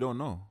young. We don't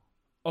know.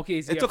 Okay,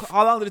 is he It a took f-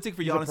 how long did it take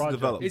for He's a Giannis to project.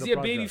 develop? is He's he a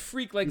a baby project.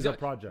 freak? Like He's a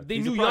project. They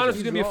He's knew a Giannis project.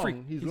 was gonna be a long. freak.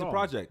 He's He's a long.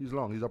 project. He's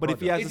long. He's a But if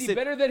he project. has Is the he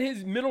better than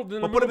his middle?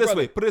 Than the But put it middle this way.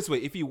 brother? Put it this way.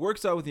 If he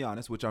works out with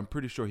Giannis, which I'm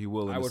pretty sure he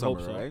will in I the would summer,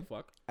 hope so. right?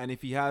 Fuck. And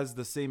if he has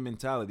the same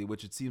mentality,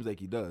 which it seems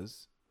like he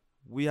does,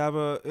 we have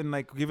a in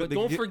like give But it.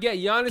 don't give, forget,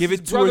 Giannis' give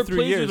it 2 brother or 3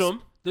 plays years. with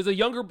him.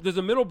 There's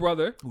a middle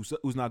brother.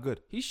 who's not good.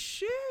 He's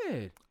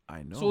shit.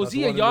 I know. So is That's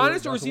he the a one in the- Giannis or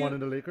that's is the he? one in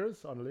the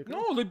Lakers? On the Lakers?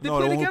 No, they no, play the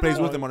one who together. plays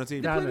with him on the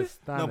team. Giannis.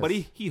 No, but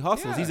he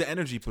hustles. Yeah. He's an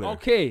energy player.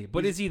 Okay,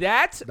 but is he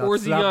that or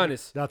is he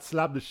Giannis? That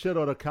slapped the shit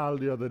out of Cal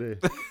the other day.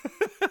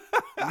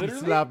 He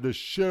Literally? slapped the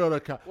shit out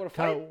of Cal. What, a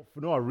Cal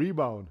no, a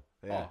rebound.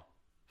 Yeah. Oh.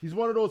 He's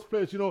one of those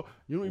players, you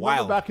remember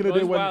Wild. back in the No,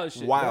 day he's when wild as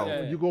shit. Wild. Yeah,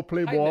 yeah, yeah. you go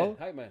play Hype ball man,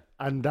 hype man.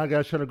 and that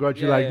guy's trying to guard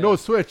you Yeah, like, yeah. no,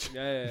 switch.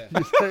 Yeah, yeah, You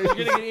yeah. say-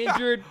 You're gonna get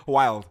injured.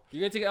 Wild.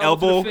 You're gonna take an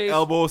elbow to the face.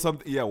 Elbow,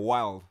 something. Yeah,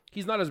 wild.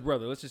 He's not his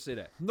brother. Let's just say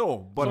that. No,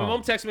 but So my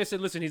mom texted me and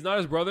said, "Listen, he's not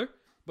his brother,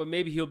 but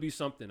maybe he'll be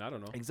something. I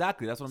don't know."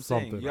 exactly. That's what I'm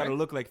saying. Something. You got to Right?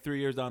 look like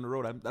 3 years down the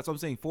road. That's what I'm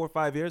saying. 4 or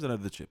 5 years,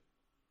 another chip.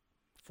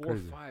 4 or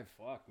Crazy. 5.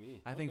 Fuck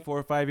me. I think 4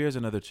 or 5 years,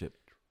 another chip.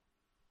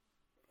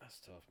 That's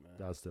tough, man.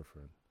 That's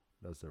different.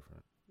 That's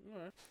different. All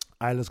right.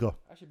 All right, let's go.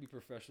 I should be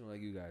professional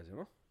like you guys.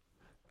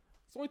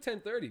 It's only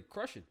 10:30.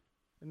 Crushing,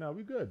 Now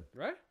we good.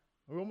 right?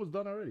 We're almost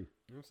done already.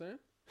 You know what I'm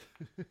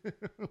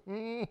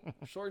saying?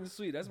 Short and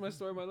sweet. That's my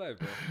story of my life,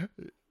 bro.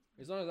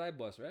 As long as I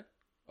bust, right?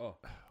 Oh,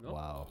 no.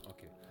 Wow.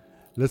 Okay.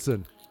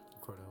 Listen.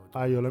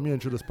 Ayo, let me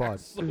intro this pod.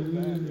 So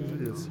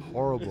bad. It's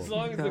horrible. As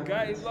long as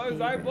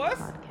I bust.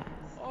 Podcast.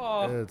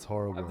 Oh, It's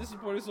horrible. I've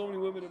disappointed so many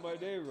women in my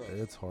day, bro.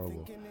 It's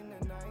horrible.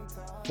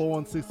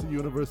 416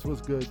 Universe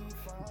was good.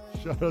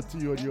 Shout out to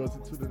you and yours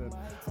for tuning in.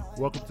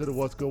 Welcome to the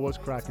What's Good, What's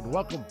Cracking.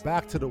 Welcome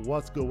back to the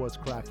What's Good, What's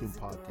Cracking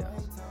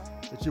podcast.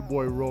 It's your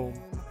boy Rome.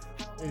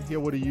 In here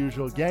with the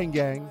usual gang.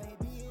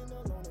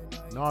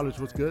 Knowledge,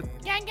 what's good?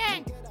 Gang,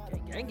 gang.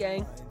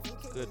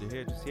 Good to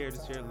hear. Just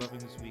here. Loving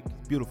this week.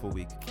 Beautiful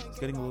week. It's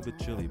getting a little bit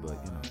chilly, but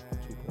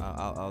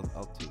I'll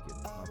take it.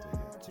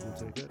 We'll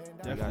take it.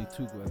 Definitely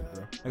too good,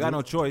 bro. I got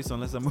no choice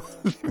unless I'm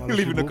Unless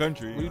leaving you the move.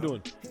 country. What are you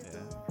doing? Yeah.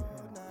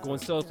 Going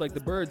south like the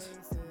birds.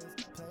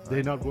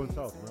 They're not going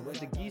south, remember? Like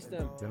the geese,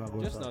 them. They're not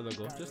going Just south. now they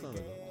go. Just now they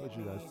go. Told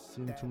you guys,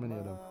 seen too many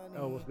of them.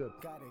 Oh, what's good?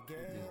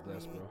 He's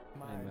blessed, bro.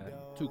 I ain't mad.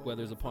 Took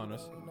weather's upon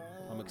us.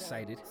 I'm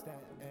excited.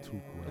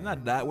 We're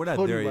not that. We're not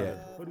Hoodie there weather.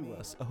 yet. Hoodie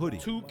weather. A hoodie.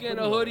 Took and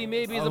a hoodie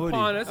maybe is A hoodie.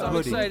 upon us. A I'm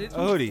hoodie. excited.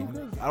 A hoodie.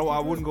 I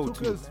wouldn't go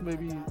too. Tukas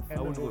maybe end I of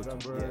wouldn't go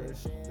November, too- yeah.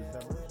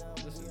 December.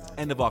 Listen, man.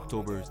 End of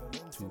October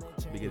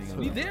to beginning of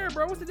We November. there,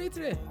 bro. What's the date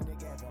today?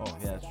 Oh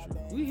yeah, that's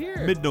true. We here.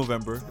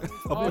 Mid-November.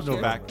 Oh, I'll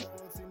okay. back.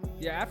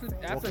 Yeah,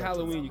 after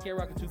Halloween. You can't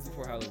rock a toque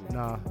before Halloween.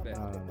 Nah, Bet.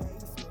 nah.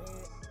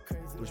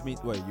 Which means,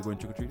 wait, you going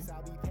trick or treating?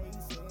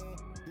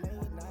 You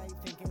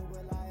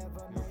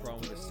have a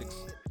problem with a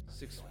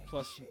six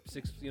plus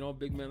six,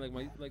 big man like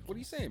what are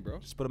you saying, bro?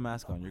 Just put a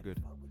mask on. You're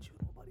good.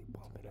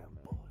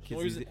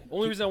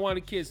 Only reason I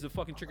wanted kids to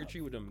fucking trick or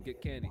treat with them and get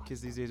candy.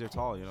 Kids these days are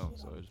tall,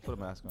 so just put a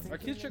mask on. Are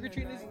kids trick or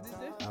treating these days?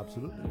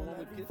 Absolutely. You want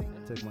with kids?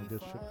 Take my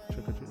kids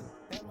trick or treating.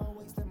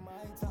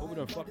 Hope we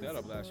done fucked that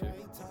up last year.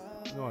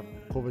 You know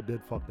what? COVID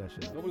did fuck that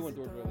shit. Nobody went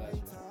door to door last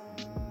year.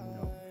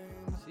 No.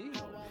 See?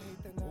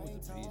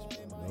 COVID's a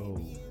beast, bro. No.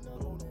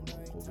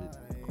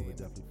 COVID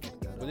definitely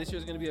fucked that But up. this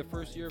year's gonna be a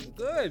first year of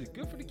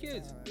good for the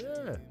kids.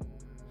 Yeah.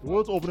 The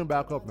world's opening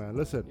back up, man.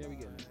 Listen. Yeah, we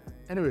get it.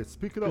 Anyway,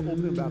 speaking of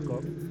opening back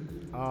up,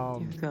 Your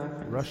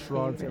girlfriend's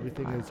restaurants, favorite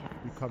everything is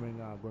podcast. becoming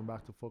going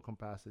back to full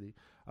capacity.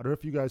 I don't know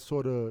if you guys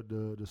saw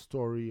the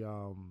story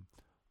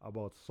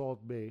about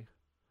Salt Bay,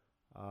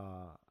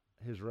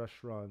 his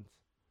restaurant,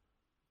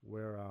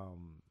 where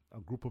a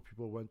group of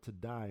people went to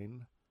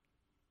dine,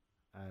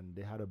 and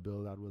they had a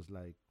bill that was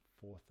like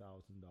 $4,000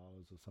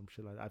 or some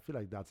shit like that. I feel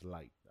like that's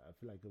light. I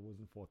feel like it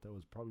wasn't $4,000. It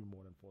was probably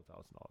more than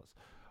 $4,000.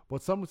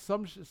 But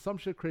some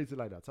shit crazy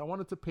like that. So I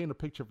wanted to paint a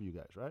picture for you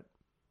guys, right?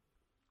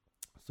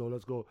 So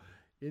let's go.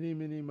 Any,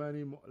 mini,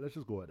 money. Let's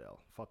just go with L.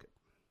 Fuck it.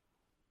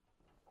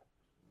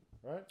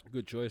 Right?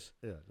 Good choice.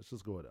 Yeah, let's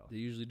just go with L. They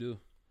usually do.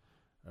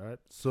 All right.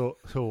 So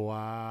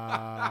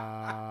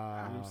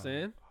wow. You know what I'm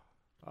saying?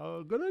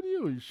 Good on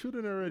you. You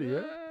shooting already,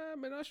 yeah?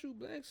 Man, I shoot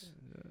blanks.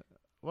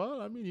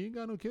 Well, I mean, you ain't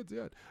got no kids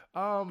yet.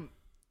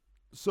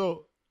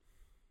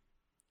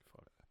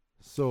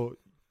 So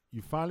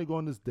you finally go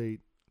on this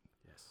date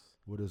Yes.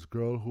 with this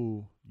girl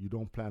who you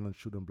don't plan on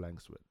shooting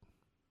blanks with.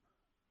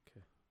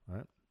 Okay. All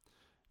right?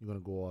 You're going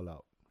to go all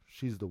out.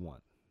 She's the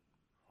one.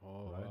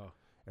 Oh, Right. wow.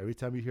 Every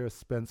time you hear a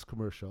Spence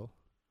commercial,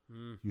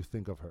 Mm. you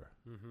think of her.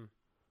 Mm-hmm.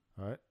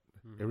 All right?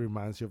 Mm-hmm. It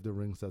reminds you of the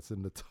rings that's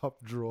in the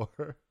top drawer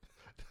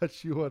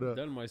that you want to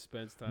Done my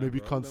Spence time. maybe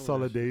bro. I'm done with that shit.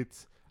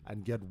 consolidate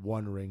and get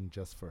one ring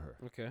just for her.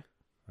 Okay.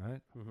 All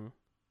right? Mm-hmm.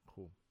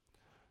 Cool.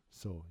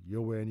 So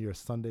you're wearing your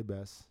Sunday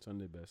best,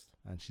 Sunday best.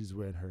 and she's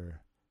wearing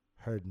her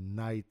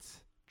night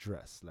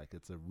dress. Like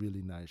it's a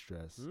really nice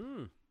dress.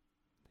 Mm.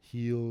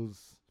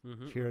 Heels,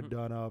 Mm-hmm. hair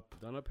done up.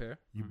 Done up hair.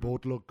 You Mhm.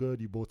 both look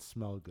good. You both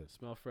smell good.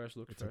 Smell fresh,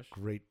 look It's fresh.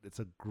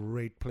 a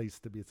great place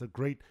to be. It's a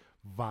great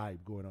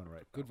vibe going on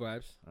right Good now.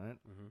 vibes. All right.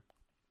 Mm-hmm.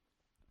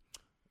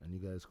 And you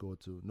guys go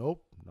to,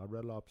 nope, not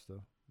Red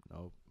Lobster.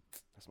 Nope.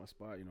 That's my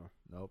spot, you know.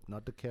 Nope.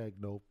 Not the keg.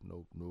 Nope.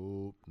 Nope.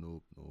 Nope.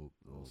 Nope. Nope.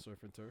 Little Nope. surf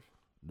and turf.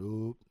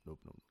 Nope. Nope.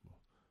 Nope. Nope.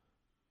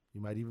 You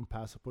might even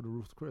pass up on the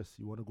Ruth Chris.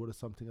 You want to go to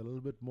something a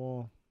little bit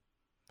more,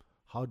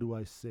 how do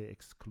I say,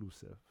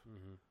 exclusive.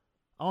 Mm-hmm.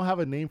 I don't have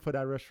a name for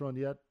that restaurant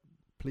yet.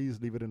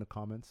 Please leave it in the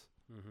comments,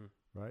 Mm-hmm.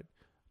 right?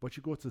 But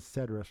you go to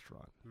said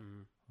restaurant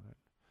Mm-hmm.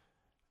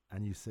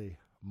 and you say,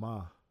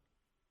 Ma,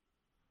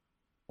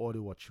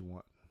 order what you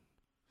want.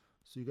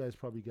 So you guys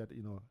probably get,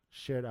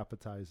 shared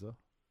appetizer.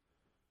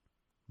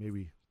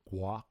 Maybe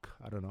guac.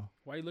 I don't know.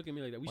 Why you looking at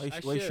me like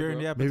that? Why you sharing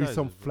the bro. appetizer? Maybe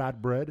some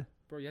flatbread.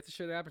 Bro, you have to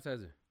share the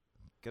appetizer.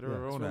 Get her Yeah.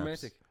 her It's own apps.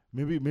 romantic.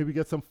 Maybe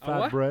get some A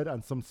what? flatbread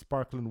and some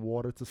sparkling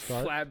water to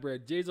start.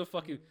 Flatbread. Jay's a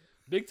fucking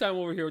big time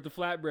over here with the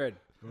flatbread.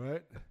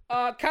 Right?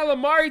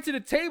 Calamari to the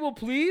table,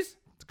 please.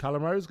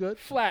 Calamari is good.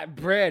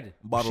 Flatbread.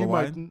 Bottle She of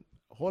wine. mightn't.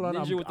 Hold on,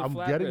 Ninja with the I'm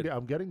flatbread. getting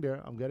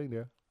there.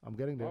 I'm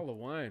getting there. Bottle of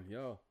wine,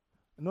 yo.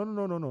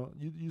 No.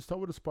 You start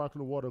with the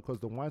sparkling water because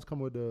the wines come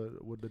with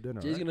the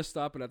dinner. Jay's Right? gonna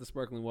stop it at the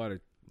sparkling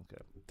water.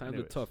 Okay. Times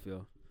Anyways, are tough,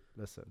 yo.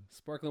 Listen.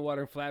 Sparkling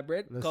water and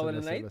flatbread. Listen, Call it a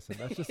listen, night. listen.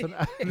 That's just an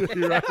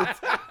you're right.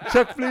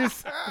 Check,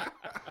 please.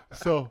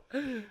 So,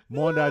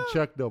 more on that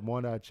check, though. More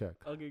on that check.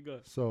 Okay,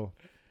 go. So,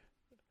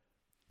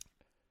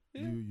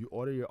 Yeah. you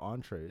order your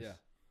entrees, Yeah.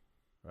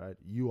 right?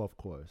 You, of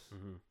course,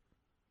 Mm-hmm.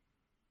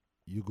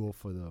 you go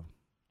for the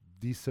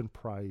decent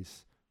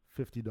price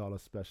 $50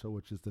 special,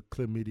 which is the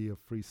chlamydia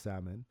free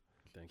salmon,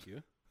 Thank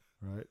you.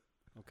 right?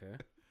 Okay.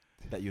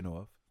 That you know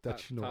of.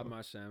 That you know, Top of,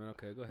 notch salmon.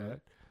 Okay, go ahead. right?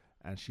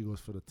 And she goes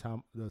for the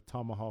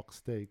tomahawk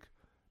steak.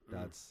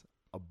 That's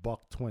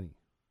 $120,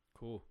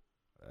 Cool.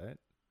 right?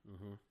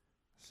 Mm-hmm.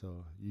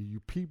 So you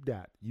peep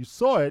that. You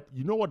saw it.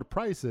 You know what the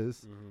price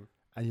is. Mm-hmm.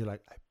 And you're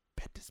like, I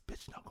bet this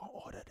bitch not going to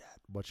order that.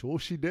 But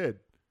she did.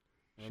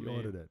 I She mean,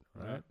 ordered it,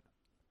 right? yeah.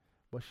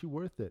 But she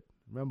worth it.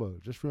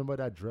 Just remember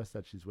that dress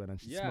that she's wearing.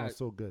 And she Yeah. smells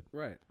so good.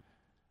 Right.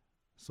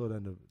 So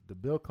then the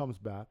bill comes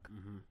back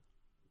Mm-hmm.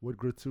 with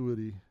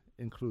gratuity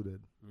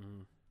included.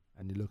 Mm-hmm.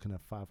 And you're looking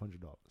at $500.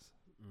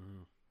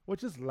 Mm-hmm.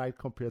 Which is light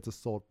compared to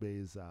Salt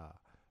Bay's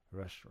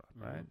restaurant,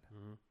 right?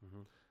 Mm-hmm.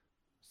 Mm-hmm.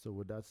 So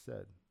with that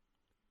said,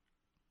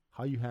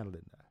 how you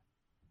handling that?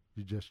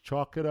 You just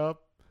chalk it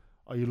up?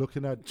 Are you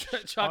looking at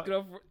Chalk it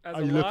up as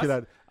Are a you loss. looking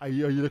at are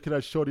you looking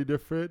at Shorty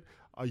different?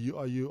 Are we you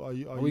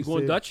going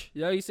saying Dutch?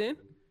 Yeah, you saying?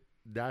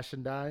 Dash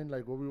and dine?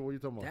 Like what are you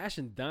talking about? Dash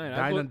and dine.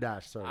 Dine and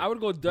dash, sorry. I would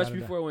go Dutch Dine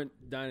and before I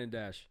went dine and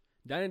dash.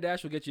 Dine and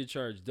dash will get you a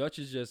charge. Dutch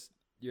is just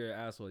you're an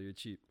asshole. You're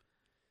cheap.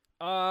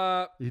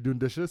 You doing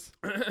dishes?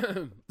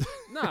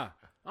 Nah,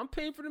 I'm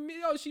paying for the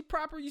meal. Oh, she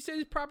proper. You say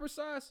it's proper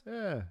size.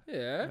 Yeah. Yeah.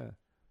 Yeah.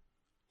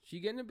 She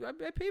getting.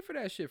 I pay for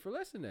that shit for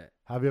less than that.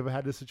 Have you ever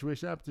had this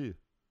situation happen to you?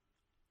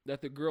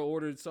 That the girl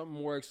ordered something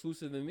more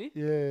exclusive than me.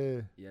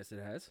 Yeah. Yes,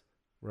 it has.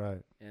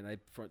 Right. And I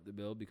front the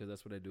bill because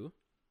that's what I do.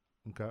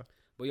 Okay.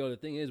 But yo, the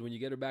thing is, when you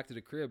get her back to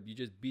the crib, you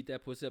just beat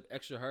that pussy up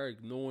extra hard,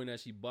 knowing that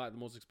she bought the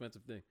most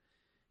expensive thing.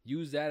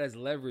 Use that as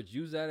leverage.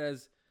 Use that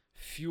as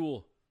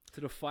fuel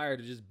to the fire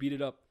to just beat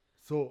it up.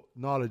 So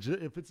knowledge,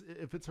 if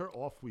it's her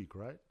off week,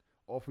 right?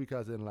 Off week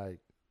as in like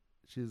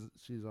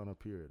she's on a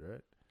period,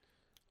 right?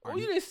 Oh,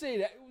 you didn't say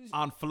that.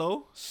 On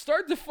flow?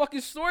 Start the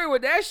fucking story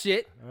with that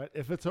shit. All right.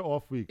 If it's her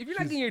off week, If you're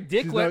not she's- getting your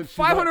dick she's wet, not- she's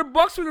not-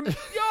 $500 for the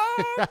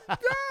yo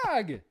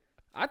dog.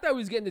 I thought we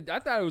was getting. I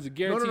thought it was a No,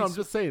 guaranteed. I'm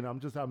just saying.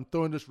 I'm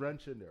throwing this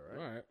wrench in there,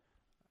 right? All right.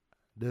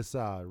 This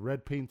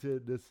red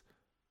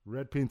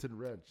painted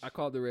wrench. I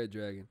called the Red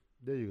Dragon.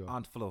 There you go.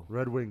 On flow.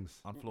 Red wings.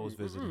 On flow is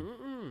visiting.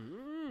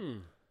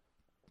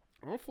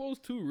 On flow's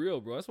too real,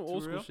 bro. That's some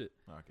old school real? shit.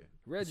 Okay.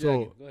 Red So-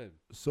 Dragon. Go ahead.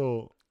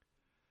 So,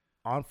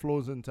 on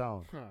flows in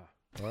town,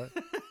 Huh. right?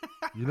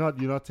 you're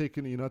not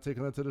taking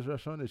her to this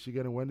restaurant. Is she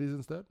getting Wendy's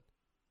instead?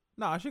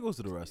 Nah, she goes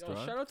to the Yo, restaurant.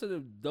 shout out to the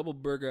double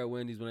burger at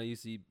Wendy's when I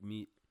used to eat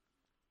meat.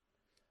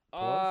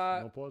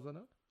 Pause? No pause on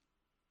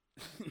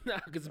that. Nah,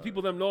 because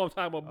people them know I'm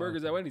talking about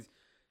burgers at Wendy's.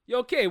 Yo,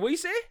 okay, what you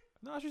say?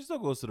 No, she still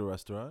goes to the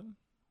restaurant.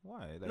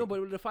 Why? Like, No, but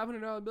with the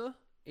 $500 bill,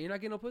 you're not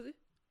getting no pussy.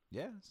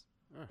 yes.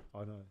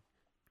 Oh no.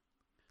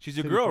 She's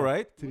your Titty girl, fuck.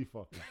 right? Titty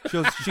fuck.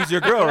 She's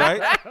your girl,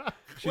 right?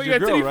 She's What, your you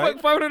got girl, titty right?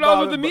 fuck $500 No,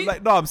 with the but meat?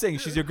 like, no, I'm saying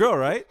she's your girl,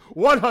 right?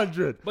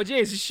 100. But Jay,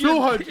 is she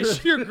 200. is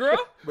she your girl?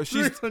 But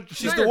she's 300.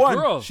 she's Not the your one.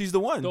 girl. She's the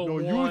one. The No,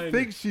 one. you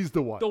think she's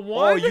the one. The Oh,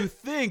 one? you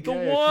think? The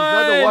Yeah, one. she's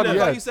not the one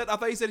I yet.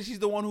 thought you said she's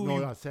the one who No,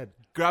 you I said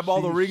grab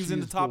all the she- rings in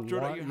the she's top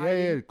drawer that one- you're Yeah,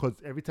 hiding. yeah. Because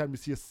every time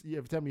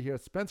you hear a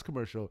Spence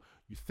commercial,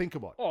 you think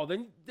about it. Oh,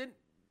 then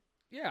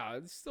yeah,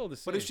 it's still the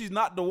same. But if she's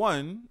not the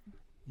one,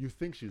 You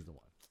think she's the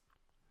one.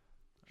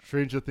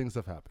 Stranger things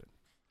have happened.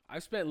 I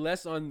spent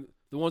less on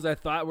the ones I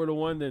thought were the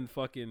one than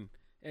fucking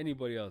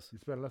anybody else. You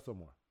spend less or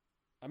more.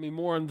 I mean,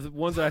 more on the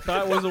ones that I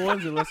thought was the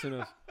ones than less than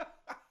those.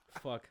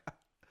 Fuck.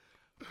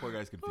 poor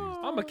guy's confused.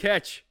 I'm a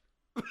catch.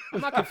 I'm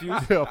not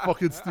confused. Yeah,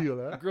 fucking steal,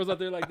 huh? Girls out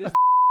there like this.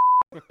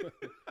 I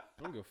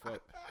don't give a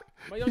fuck.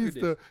 My younger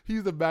days.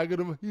 He's the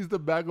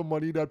bag of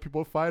money that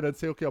people find and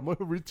say, okay, I'm gonna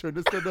return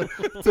this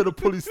to the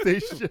police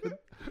station.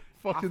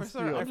 Fucking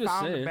steal. I'm just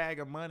saying. bag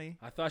of money.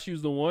 I thought she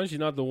was the one. She's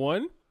not the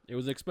one. It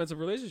was an expensive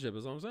relationship.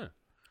 That's what I'm saying.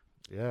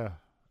 Yeah,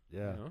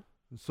 yeah. You know?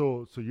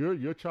 So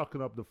you're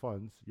chalking up the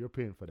funds. You're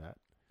paying for that.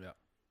 Yeah.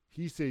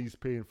 He say he's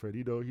paying for it.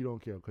 He don't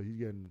care because he's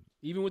getting.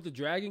 Even with the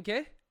dragon,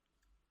 K.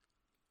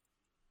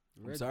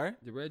 I'm sorry?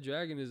 The red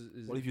dragon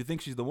is. Well, if you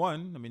think she's the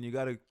one, I mean, you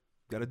gotta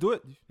do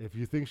it. If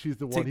you think she's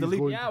the Take one, the he's leap.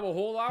 going. Yeah, but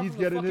hold off. He's on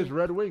the getting his fucking-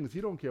 red wings.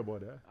 He don't care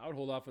about that. I would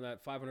hold off on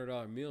that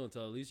 $500 meal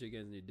until at least you're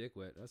getting your dick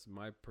wet. That's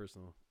my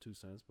personal 2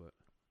 cents, but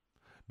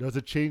Does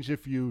it change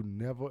if you're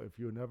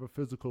never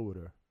physical with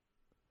her?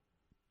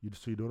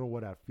 So you don't know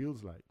what that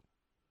feels like,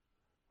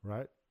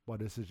 right? But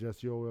this is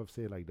just your way of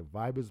saying like the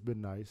vibe has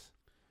been nice,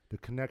 the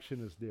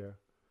connection is there.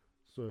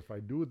 So if I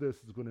do this,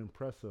 it's gonna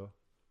impress her.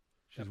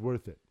 She's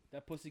worth it.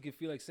 that pussy could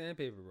feel like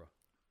sandpaper, bro.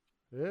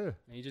 Yeah,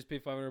 And you just pay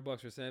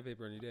 $500 for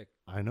sandpaper on your dick.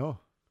 I know.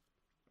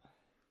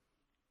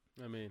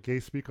 I mean, Okay,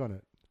 speak on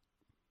it.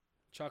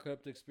 chalk it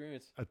up to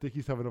experience. I think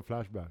he's having a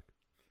flashback.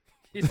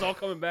 It's all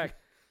coming back.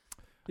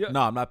 Yeah.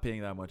 No, I'm not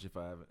paying that much if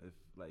I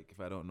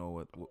don't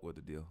know what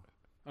the deal.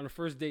 On a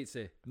first date,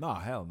 say. No,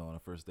 hell no, on a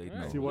first date, All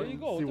right. no. See what? There you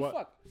go. See What what? the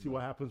fuck? See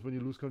what happens when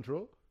you lose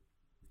control.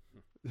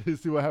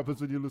 See what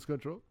happens when you lose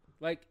control.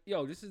 Like,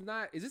 yo, this is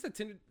not. Is this a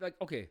Tinder? Like,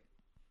 okay.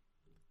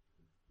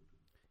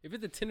 If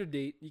it's a Tinder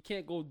date, you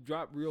can't go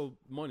drop real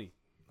money.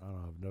 I don't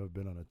know. I've never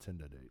been on a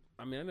Tinder date.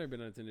 I mean, I've never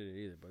been on a Tinder date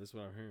either, but that's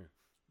what I'm hearing.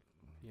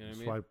 You know what I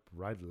mean? Swipe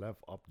right, left,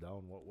 up,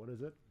 down. What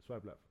is it?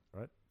 Swipe left,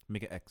 right?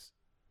 Make an X.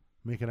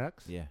 Make an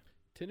X. Yeah.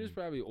 Tinder's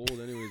probably old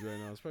anyways right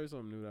now. It's probably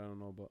something new that I don't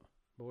know about.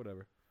 But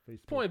whatever.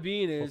 Facebook Point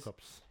being is,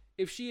 hookups.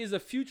 if she is a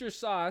future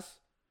sauce,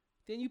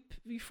 then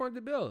you front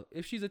the bill.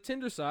 If she's a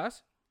Tinder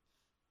sauce,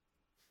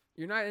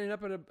 you're not ending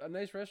up at a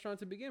nice restaurant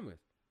to begin with.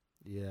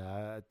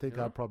 Yeah, I think You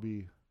know? I'll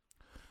probably.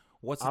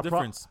 What's the I'll pro-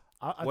 difference?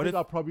 I What think if-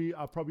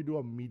 I'll probably do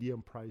a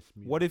medium price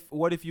meal. What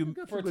if you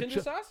For a good Tinder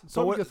chi- sauce? so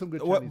Probably what, get some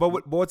good what Chinese but, food.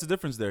 what- but what's the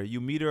difference there? You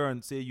meet her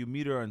on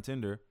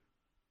Tinder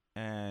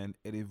and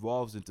it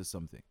evolves into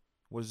something.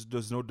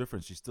 There's no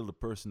difference. She's still the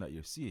person that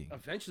you're seeing.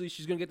 Eventually,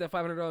 she's gonna get that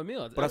 $500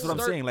 meal. But that's what I'm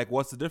saying. Like,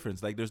 what's the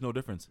difference? Like, there's no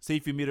difference. Say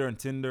if you meet her on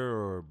Tinder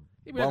or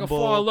Maybe I can fall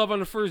in Bumble, love on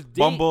the first date.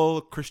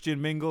 Bumble,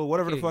 Christian Mingle,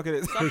 whatever Okay. the fuck it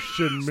is.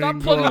 Christian Stop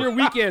Mingle. plugging your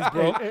weekends,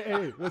 bro.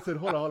 Hey, listen,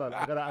 hold on.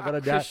 I got a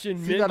dad. Christian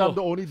See that I'm Mingle.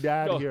 the only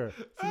dad Yo. here.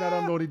 See that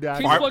I'm the only dad.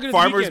 Keep here. plugging his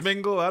Farmers weekends.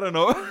 Mingle, I don't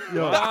know.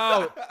 Yo,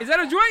 Wow, is that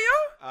a joint,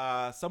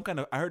 yo? Some kind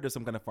of. I heard there's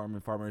some kind of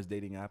farmers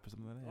dating app or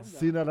something like that.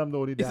 see that I'm the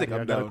only He's dad like, here.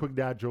 I'm I got a down. quick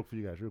dad joke for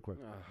you guys, real quick.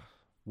 Ah,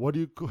 What do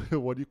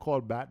you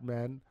call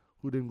Batman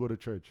who didn't go to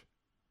church?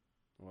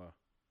 wow,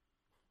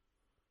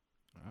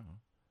 I don't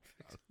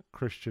know.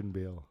 Christian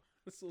Bale.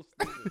 that's so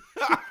stupid.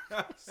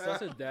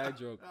 Such a dad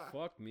joke.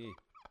 Fuck me.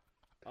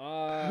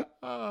 That's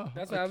what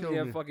happens when killed you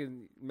have me.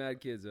 fucking mad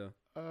kids, yo.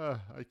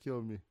 I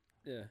killed me.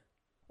 Yeah.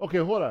 Okay,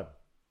 hold on.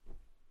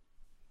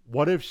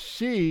 What if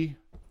she?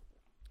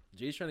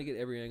 Jay's trying to get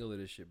every angle of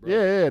this shit, bro.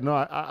 Yeah. No,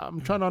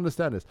 I'm trying to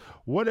understand this.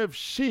 What if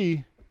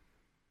she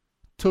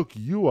took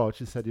you out?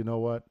 She said, "You know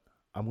what?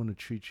 I'm gonna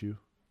treat you."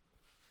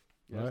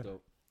 Yeah, that's Right.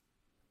 dope.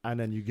 And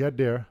then you get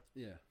there.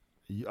 Yeah.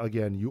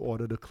 You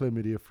order the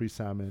chlamydia free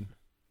salmon,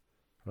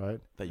 right?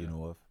 That you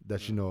know of.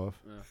 That you know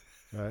of,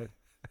 Yeah. right?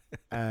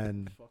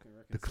 And Fucking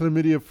the reckon.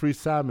 chlamydia free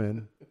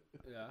salmon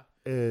Yeah.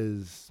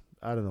 is,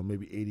 I don't know,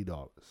 maybe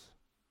 $80.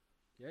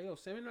 Yeah, yo,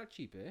 salmon not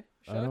cheap, eh? I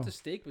Shout out know. to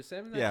steak, but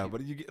salmon not Yeah, cheap.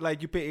 but you get,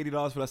 like you pay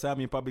 $80 for that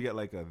salmon, you probably get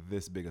like a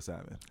this big a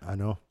salmon. I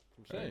know.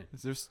 I'm saying.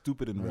 They're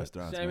stupid in Right.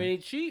 restaurants. Salmon man.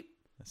 ain't cheap.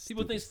 That's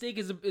People stupid. think steak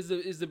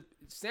is the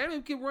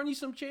salmon can run you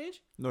some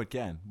change. No, it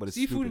can, but it's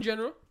Seafood in stupid.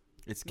 general.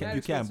 It's mad can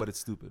you can, expensive. but it's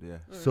stupid. Yeah.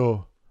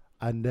 So,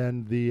 and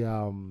then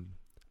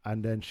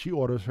and then she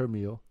orders her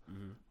meal,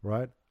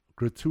 right?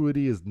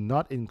 Gratuity is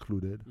not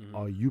included.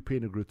 Are you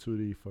paying a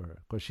gratuity for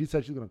her? Because she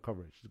said she's gonna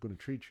cover it. She's gonna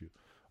treat you.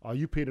 Are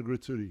you paying a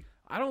gratuity?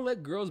 I don't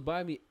let girls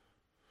buy me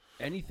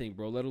anything,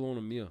 bro, let alone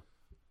a meal.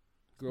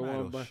 Girl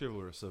want to buy.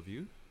 chivalrous of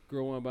you.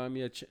 Girl want to buy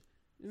me a. It's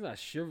not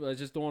chivalrous. I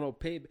just don't want to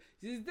pay.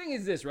 See, the thing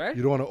is this, right?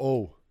 You don't want to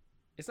owe.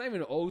 It's not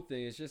even an old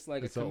thing. It's just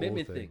like It's a an old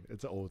commitment thing.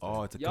 It's an old thing.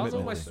 Oh, it's a Y'all know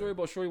commitment. my thing. story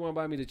about Shorty want to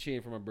buy me the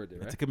chain for my birthday,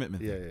 It's right? a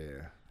commitment. Yeah, thing.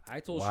 yeah. I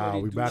told Wow,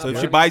 Shorty, we do back not So if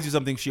there? she buy buys you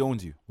something, she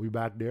owns you. We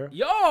back there?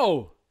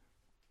 Yo,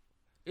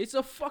 it's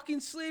a fucking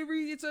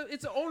slavery. It's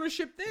an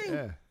ownership thing.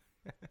 Yeah.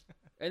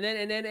 And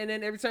then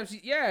every time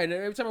and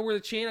every time I wear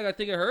the chain, I gotta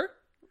think of her.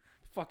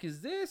 Fuck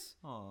is this?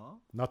 Aww.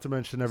 Not to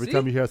mention every See?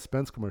 time you hear a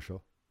Spence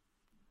commercial.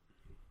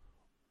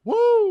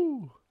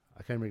 Woo!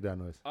 I can't make that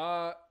noise.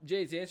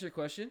 Jay, to answer your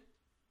question,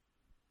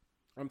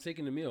 I'm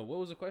taking the meal. What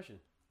was the question?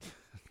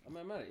 I'm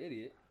not an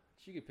idiot.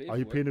 She could pay for Are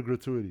you it. paying a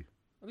gratuity?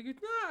 I'm like,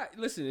 nah.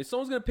 Listen, if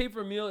someone's gonna pay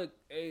for a meal,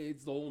 hey,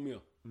 it's the whole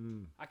meal.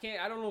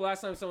 I don't know.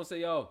 Last time someone said,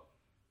 "Yo,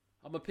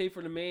 I'm gonna pay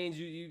for the mains.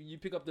 You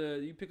pick up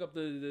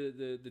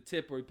the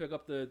tip, or you pick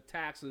up the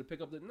tax, or you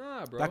pick up the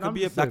nah, bro. That could I'm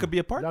be just that saying, could be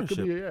a That partnership.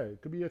 could be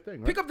it could be a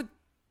thing. Right?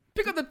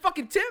 pick up the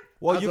fucking tip,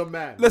 Well, As you a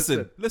man,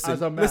 listen.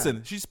 as a man.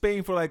 Listen. She's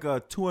paying for like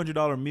a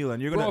 $200 meal,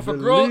 and you're bro. gonna. If a The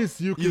girl least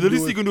you can the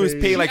least you can do is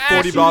pay pay like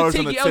asked you to $40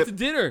 take on you a out to tip.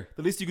 dinner,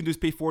 The least you can do is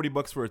pay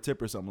 $40 for a tip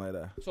or something like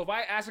that. so if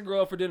I ask a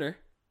girl out for dinner,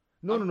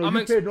 No, I'm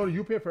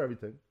you pay for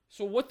everything.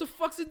 so what the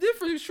fuck's the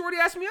difference? Shorty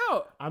asked me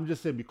out. I'm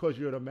just saying because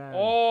you're the man.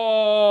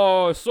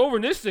 Oh,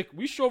 chauvinistic.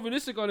 We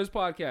chauvinistic on this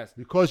podcast.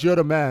 Because you're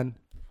the man,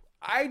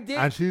 I did.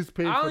 And she's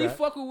paid I for only that.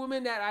 fuck with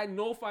women that I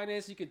know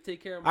financially could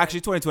take care of. My,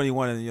 Actually,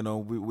 2021, and you know,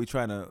 we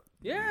trying to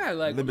yeah,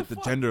 like limit what the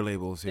fuck? gender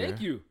labels here.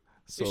 Thank you.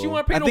 So if she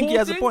want to pay I the think whole he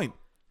has thing, a point.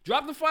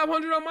 drop the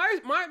 500 on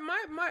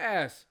my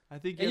ass, I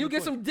think, and you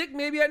get some dick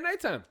maybe at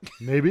nighttime.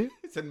 Maybe.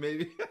 Said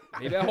maybe.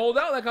 Maybe I hold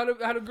out like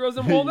how the girls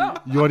them hold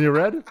out. You on your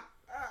red?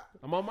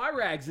 I'm on my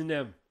rags in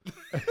them.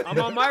 I'm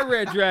on my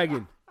red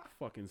dragon.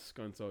 Fucking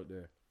skunts out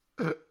there.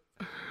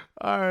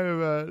 All right,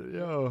 man.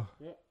 Yo.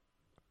 Yeah.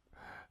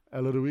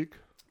 L of the week.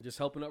 Just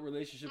helping out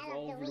relationships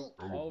all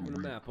over the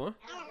map, huh?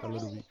 L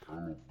of the week.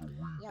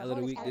 L of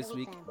the week this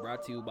week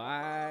brought to you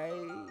by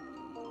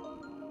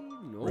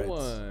no Reds.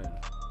 one.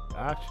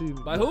 Actually.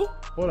 By who?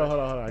 Hold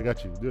on. I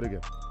got you. Do it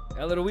again.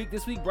 L of the week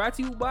this week brought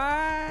to you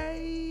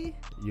by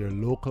Your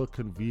local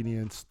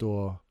convenience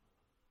store,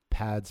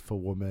 pads for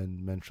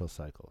women, menstrual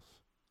cycles.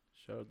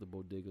 shout out the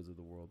bodegas of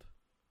the world.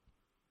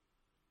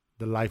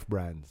 The Life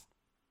brands.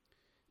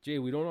 Jay,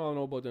 we don't all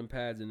know about them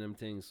pads and them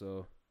things,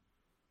 so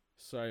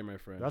sorry, my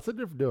friend. That's a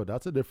different deal.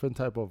 That's a different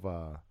type of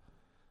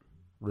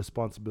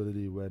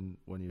responsibility when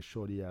your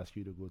shorty asks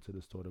you to go to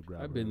the store to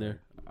grab. I've been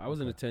there. I was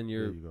in a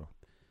 10-year. There you go.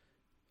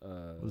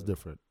 It was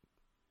different.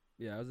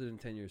 Yeah, I was in a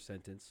 10-year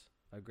sentence.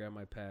 I grabbed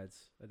my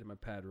pads. I did my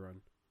pad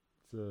run.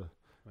 My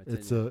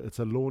It's 10 year.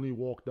 a lonely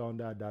walk down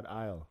that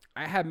aisle.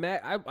 I had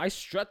I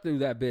strut through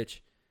that bitch.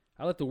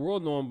 I let the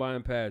world know I'm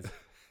buying pads.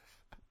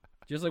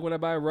 Just like when I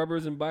buy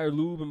rubbers and buy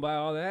lube and buy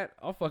all that,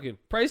 I'll fucking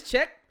price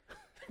check.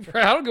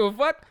 I don't give a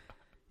fuck.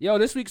 Yo,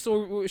 this week,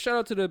 so shout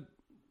out to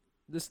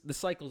the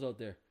cycles out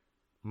there.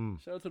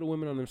 Shout out to the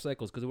women on them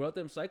cycles, because without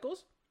them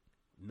cycles,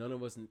 none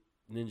of us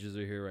ninjas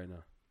are here right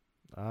now.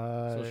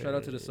 So shout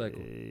out to the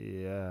cycle.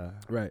 Yeah.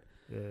 Right.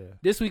 Yeah.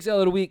 This week's L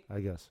of the week I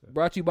guess.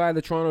 brought to you by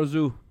the Toronto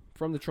Zoo.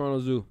 From the Toronto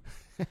Zoo.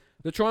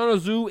 The Toronto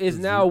Zoo is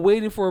now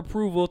waiting for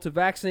approval to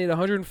vaccinate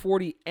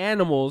 140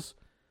 animals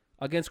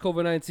against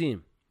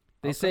COVID-19.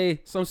 They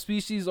say some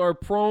species are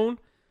prone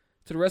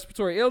to the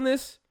respiratory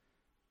illness,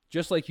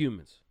 just like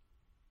humans.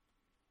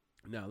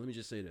 Now, let me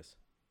just say this.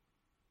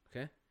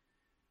 Okay?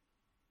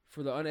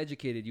 For the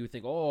uneducated, you would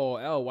think, oh,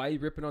 L, why are you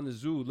ripping on the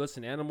zoo?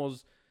 Listen,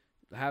 animals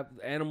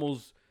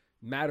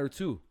matter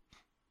too.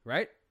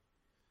 Right?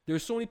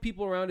 There's so many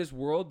people around this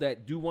world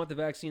that do want the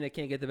vaccine that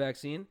can't get the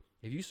vaccine.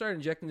 If you start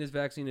injecting this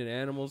vaccine in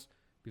animals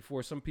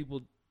before some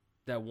people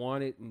that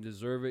want it and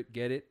deserve it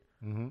get it,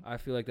 I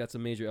feel like that's a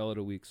major L of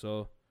the week.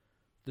 So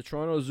the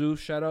Toronto Zoo,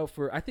 shout out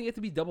for, I think you have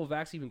to be double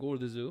vaxxed to even go to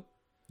the zoo.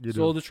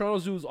 So the Toronto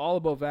Zoo is all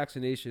about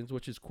vaccinations,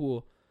 which is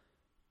cool.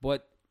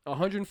 But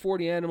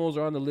 140 animals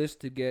are on the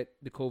list to get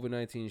the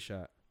COVID-19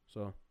 shot.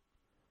 So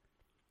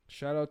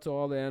shout out to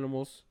all the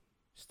animals.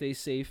 Stay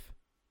safe.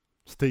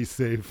 Stay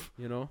safe.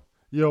 You know?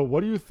 Yo,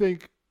 what do you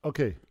think?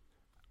 Okay.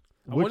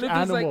 I Which wonder if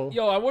there's animal? like,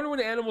 I wonder when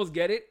the animals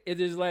get it. If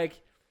there's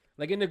like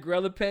in the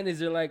gorilla pen, is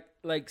there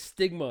like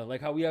stigma,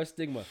 like how we have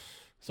stigma?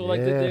 So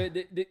like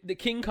the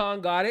King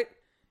Kong got it,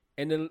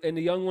 and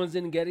the young ones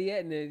didn't get it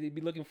yet, and they'd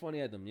be looking funny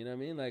at them. You know what I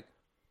mean? Like,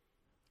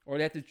 or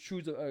they have to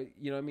choose,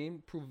 you know what I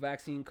mean? Prove a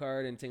vaccine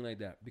card and thing like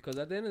that. Because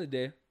at the end of the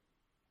day,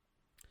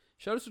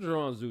 shout out to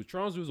Toronto Zoo.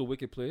 Toronto Zoo is a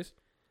wicked place,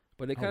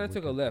 but they kind of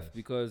took a left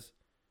because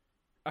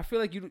I feel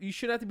like you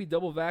shouldn't have to be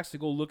double vaxxed to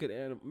go look at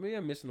animals. Maybe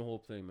I'm missing the whole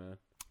thing, man.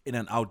 In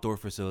an outdoor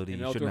facility, you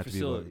shouldn't have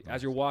to be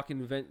as you're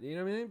walking event, you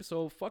know what I mean?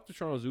 So fuck the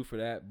Toronto Zoo for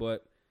that,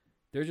 but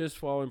they're just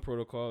following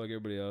protocol like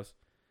everybody else.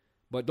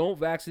 But don't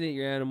vaccinate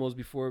your animals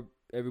before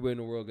everybody in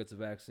the world gets a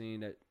vaccine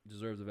that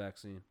deserves a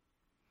vaccine.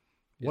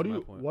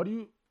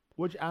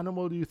 Which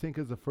animal do you think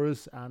is the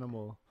first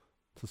animal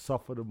to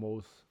suffer the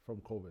most from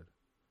COVID?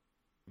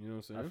 You know what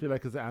I'm saying? I feel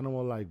like it's an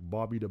animal like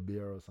Bobby the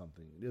bear or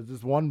something. There's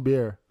this one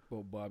bear.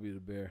 Oh, Bobby the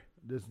bear.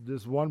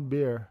 This one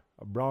bear,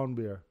 a brown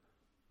bear,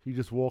 he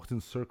just walks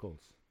in circles.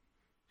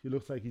 He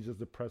looks like he's just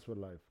depressed with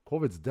life.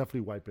 COVID's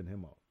definitely wiping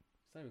him out.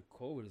 It's not even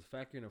COVID. It's the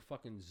fact you're in a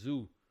fucking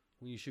zoo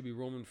when you should be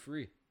roaming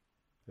free.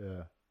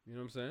 Yeah. You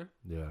know what I'm saying?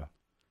 Yeah.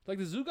 Like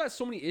the zoo got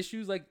so many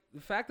issues. Like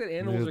the fact that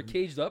animals are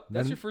caged up,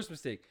 that's your first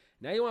mistake.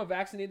 Now you want to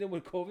vaccinate them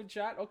with COVID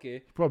shot?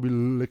 Okay. Probably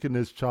licking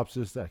his chops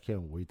just I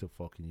can't wait to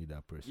fucking eat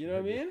that person. You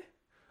know what I mean?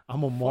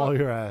 I'm gonna maul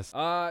your ass.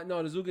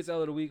 No, the zoo gets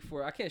L of the week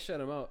for, I can't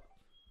shut him out.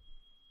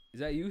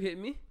 Is that you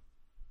hitting me?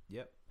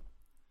 Yep.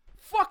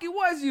 Fuck, it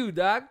was you,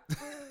 dog.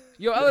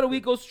 Yo, L of the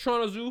week goes to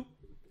Toronto Zoo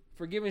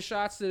for giving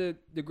shots to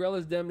the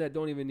gorillas, them that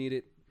don't even need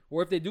it.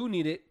 Or if they do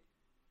need it,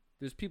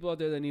 there's people out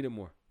there that need it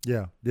more.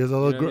 Yeah, there's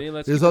other You know what I mean?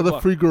 Let's there's keep it other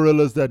buck. free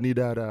gorillas that need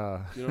that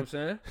You know what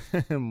I'm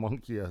saying?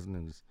 monkey ass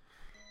niggas.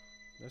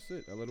 That's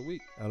it. L of the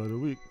week. L of the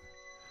week.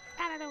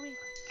 I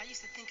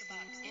used to think about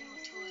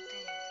immature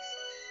things.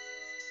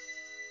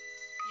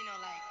 You know,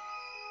 like,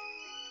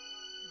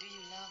 do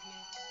you love me?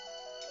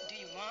 Do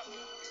you want me?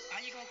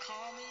 Are you gonna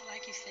call me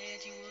like you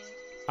said you would?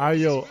 Alright,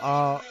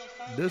 yo,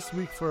 this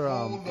week for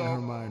In Her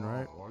Mind,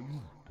 right?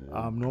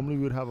 Normally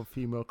we'd have a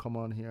female come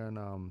on here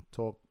and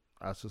talk,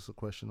 ask us a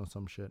question or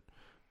some shit.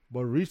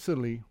 But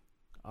recently,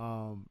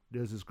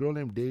 there's this girl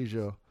named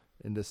Deja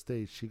in the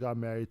States. She got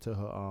married to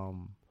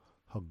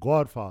her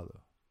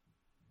godfather.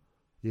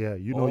 Yeah,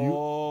 you know you.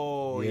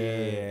 Oh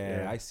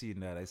Yeah. I seen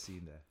that.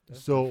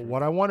 So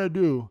what I want to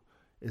do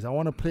is I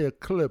want to play a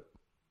clip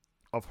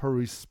of her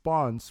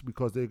response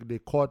because they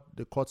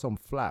caught some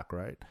flack,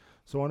 right?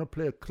 So I want to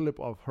play a clip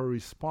of her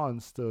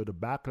response to the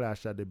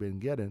backlash that they've been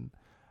getting,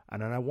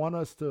 and then I want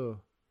us to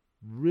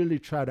really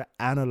try to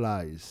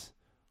analyze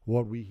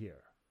what we hear.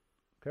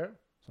 Okay?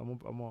 So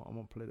I'm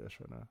gonna play this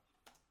right now.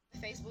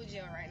 Facebook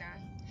jail right now.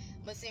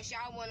 But since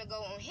y'all want to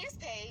go on his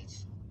page,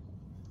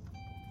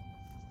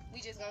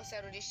 we just gonna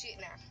settle this shit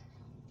now.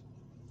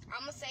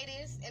 I'm gonna say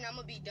this, and I'm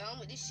gonna be done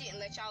with this shit and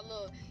let y'all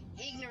little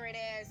ignorant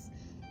ass,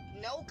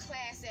 no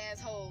class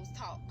assholes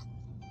talk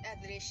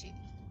after this shit.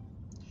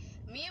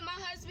 Me and my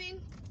husband,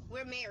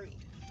 we're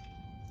married.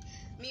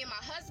 Me and my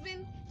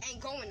husband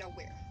ain't going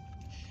nowhere.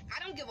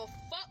 I don't give a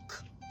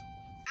fuck.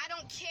 I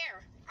don't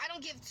care. I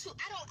don't give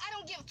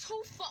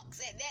two fucks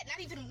at that, not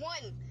even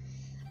one,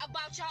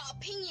 about y'all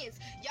opinions.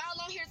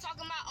 Y'all on here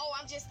talking about, oh,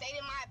 I'm just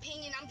stating my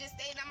opinion. I'm just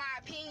stating my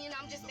opinion.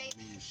 I'm just stating.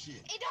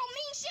 It don't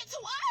mean shit to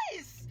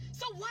us.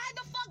 So why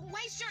the fuck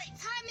waste your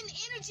time and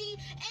energy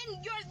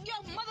and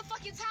your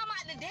motherfucking time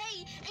out of the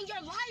day and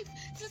your life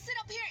to sit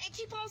up here and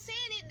keep on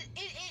saying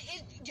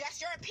it?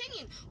 That's your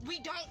opinion. We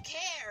don't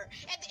care.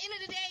 At the end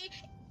of the day,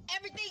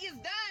 everything is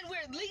done.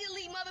 We're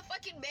legally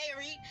motherfucking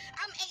married.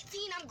 I'm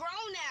 18. I'm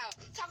grown now.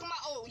 Talking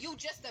about, oh, you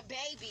just a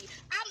baby.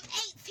 I'm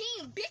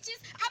 18, bitches.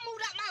 I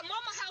moved out my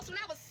mama house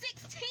when I was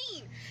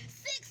 16.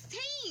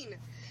 16.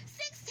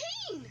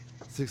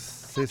 16.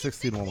 Say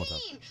 16 one more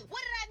time.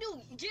 What did I do?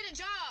 Get a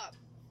job.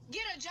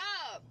 Get a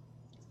job.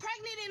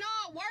 Pregnant and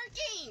all,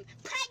 working.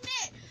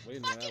 Pregnant.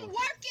 Fucking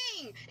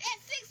working. At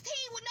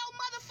 16 with no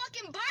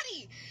motherfucking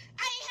body.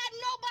 I ain't had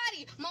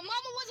nobody. My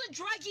mama was a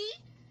druggie.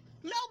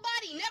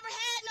 Nobody. Never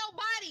had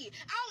nobody.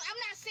 I'm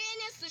not saying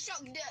this to show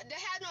to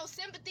have no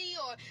sympathy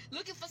or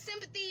looking for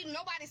sympathy.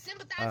 Nobody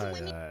sympathizing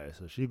with me. All right.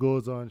 So she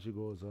goes on.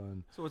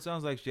 So it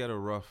sounds like she had a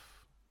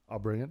rough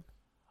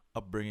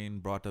Upbringing.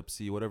 brought up,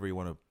 see, whatever you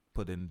want to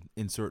put in,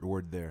 insert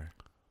word there.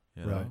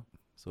 You know? Right.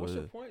 So What's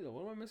the point though?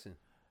 What am I missing?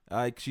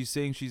 like she's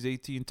saying she's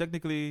 18.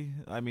 Technically,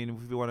 I mean,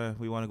 if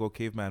we wanna go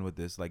caveman with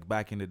this. Like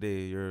back in the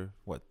day, you're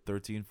what,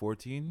 13,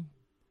 14?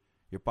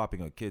 You're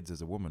popping out kids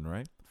as a woman,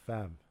 right?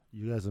 Fam,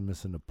 you guys are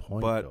missing the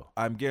point. But though.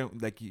 I'm getting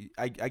like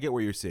I get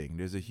what you're saying.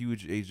 There's a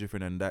huge age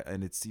difference,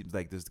 and it seems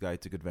like this guy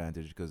took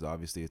advantage because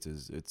obviously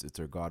it's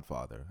her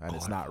godfather, and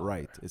it's not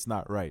right. It's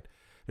not right.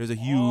 There's a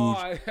huge. Oh,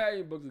 I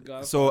ain't booked the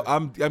Godfather. So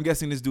I'm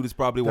guessing this dude is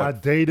probably what.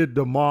 That dated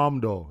the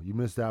mom though. You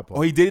missed that part.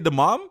 Oh, he dated the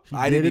mom?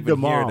 I didn't dated the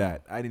even hear mom.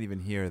 that. I didn't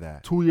even hear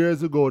that. 2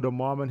 years ago, the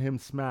mom and him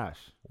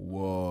smashed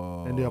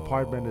Whoa. in the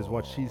apartment, is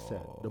what she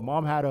said. The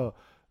mom had a.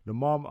 The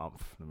mom.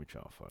 Let me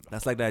try to find out.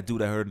 That's like that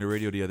dude I heard on the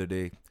radio the other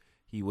day.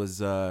 He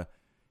was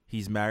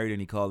he's married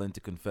and he called in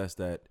to confess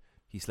that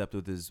he slept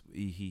with his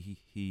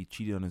he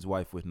cheated on his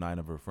wife with 9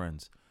 of her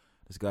friends.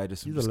 This guy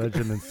just He's a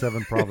legend in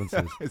 7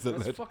 provinces.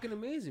 That's fucking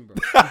amazing, bro.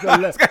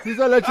 He's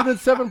a legend in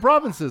 7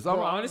 provinces.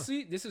 Bro,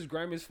 honestly, this is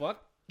grimy as fuck.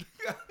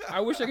 I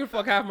wish I could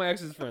fuck half my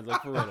ex's friends,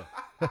 like for real.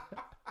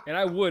 And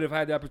I would if I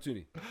had the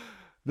opportunity.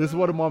 This is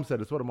what the mom said.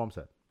 For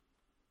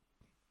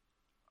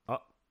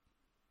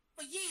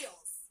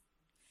years.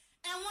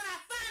 And when I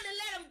finally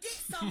let him get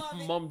some of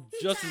it, Mom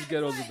he just tried as to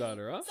ghetto as play the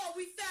daughter, huh? me. So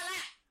we fell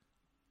out.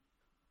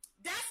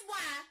 That's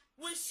why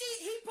when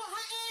he put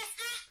her ass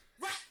out,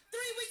 right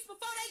 3 weeks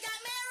before they got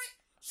married,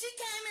 she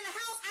came in the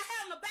house. I had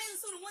on a bathing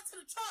suit and went to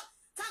the truck,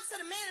 talked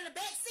to the man in the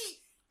back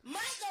seat.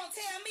 Mike gonna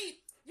tell me,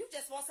 you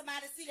just want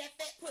somebody to see that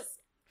fat pussy.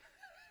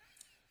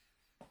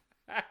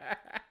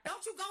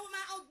 Don't you go with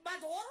my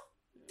daughter?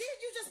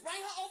 Didn't you just bring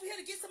her over here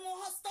to get some more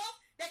of her stuff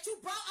that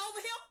you brought over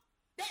here?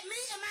 That me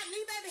and my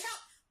new baby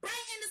helped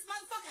bring in this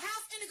motherfucking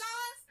house in the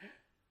gardens?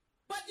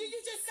 But did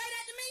you just say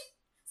that to me?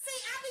 See,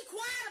 I be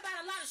quiet about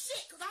a lot of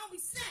shit because I don't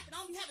be snapping.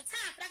 I don't be having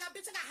time. But I got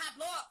high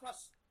blood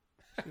pressure.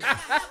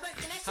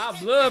 High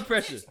blood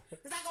pressure.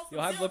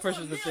 Yo, high blood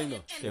pressure is the thing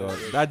though. Yo,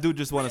 that dude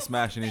just want to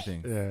smash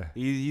anything. Yeah.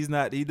 He's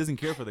not. He doesn't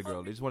care for the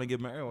girl. They just want to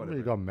get married. Or whatever.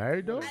 You got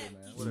married though?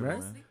 Whatever,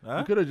 Married? man. You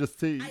Huh? could have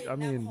just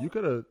you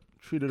could have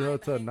treated her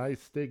to a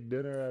nice steak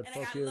dinner at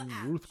fucking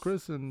Ruth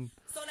Chris and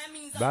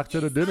back to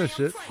the dinner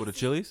shit. Go to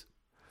Chili's.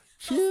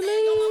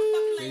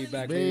 Baby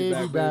back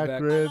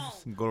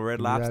ribs. Go to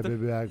Red Lobster.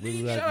 Baby back.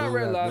 Shout out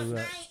Red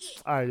Lobster.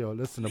 All right, yo,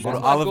 listen. Go About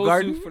to Olive Go-to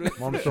Garden. for the-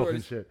 Mom's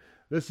talking shit.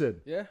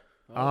 Listen. Yeah.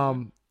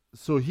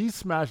 So he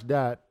smashed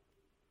that,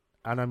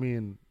 and I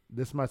mean,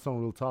 this might sound a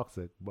little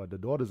toxic, but the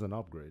daughter's an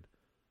upgrade.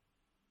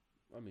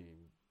 I mean,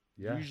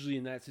 Yeah. usually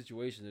in that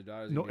situation, the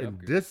daughter's No, gonna be in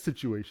upgraded. this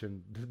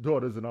situation, the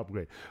daughter's an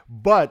upgrade.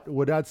 But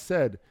with that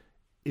said,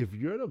 if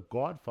you're the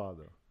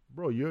godfather,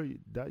 bro, you're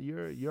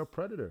a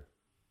predator.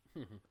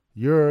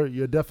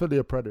 You're definitely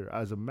a predator.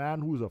 As a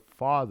man who's a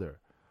father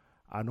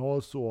and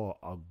also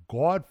a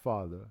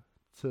godfather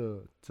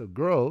to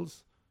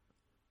girls,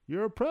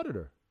 you're a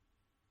predator.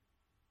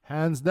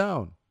 Hands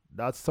down.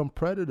 That's some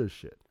predator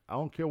shit. I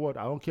don't care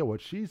what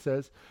she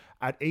says.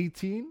 At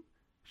 18,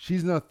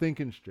 she's not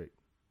thinking straight.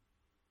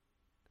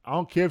 I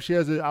don't care if she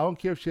has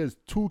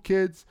 2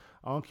 kids.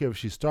 I don't care if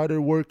she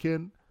started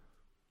working.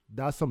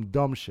 That's some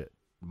dumb shit.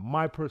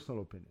 My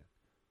personal opinion.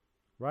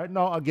 Right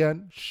now,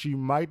 again, she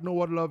might know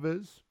what love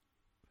is.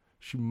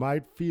 She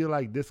might feel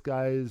like this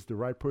guy is the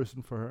right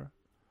person for her.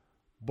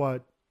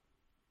 But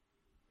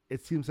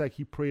it seems like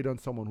he preyed on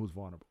someone who's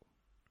vulnerable.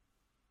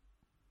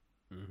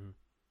 Mm-hmm.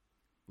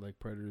 Like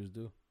predators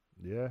do.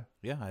 Yeah.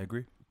 Yeah, I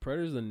agree.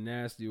 Predator's a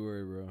nasty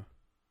word, bro.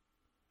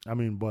 I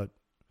mean, but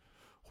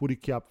who the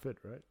cap fit,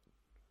 right?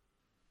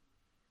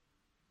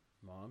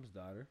 Mom's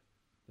daughter.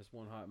 That's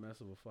one hot mess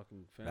of a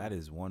fucking family. That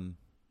is one.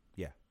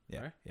 Yeah.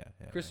 Right? Yeah.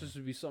 Christmas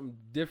would be something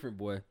different,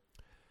 boy.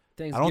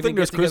 I don't think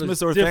there's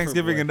Christmas or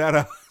Thanksgiving in that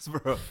house,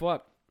 bro.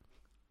 Fuck.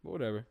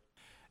 Whatever.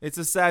 It's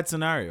a sad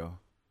scenario.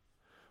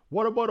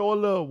 What about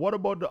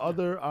the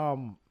other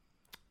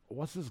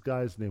what's this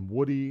guy's name?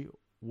 Woody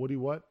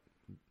what?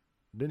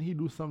 Didn't he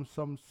do some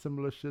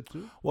similar shit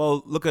too?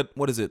 Well, look at,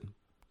 what is it?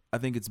 I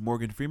think it's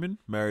Morgan Freeman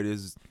married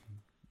his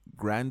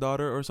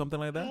granddaughter or something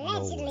like that.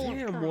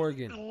 Damn,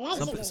 Morgan.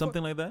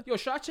 Something like that. Yo,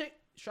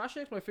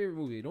 Shawshank's my favorite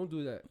movie. Don't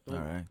do that. All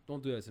right.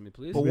 Don't do that to me,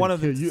 please. But one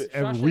of the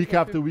every week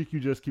after week, you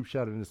just keep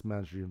shouting this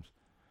man's dreams.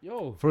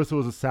 Yo. First it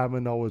was a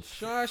salmon, now it's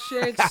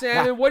Shawshank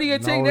salmon. What are you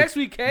gonna take next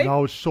week, Kay?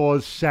 Now it's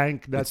Shaw's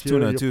Shank. That's it's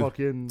tuna your too.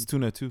 fucking it's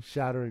tuna too.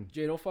 Shattering.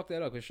 Jay, don't fuck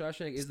that up, because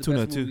Shawshank is It's the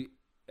tuna best too. movie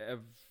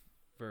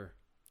ever.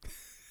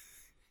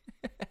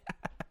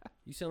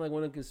 You sound like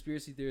one of the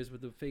conspiracy theorists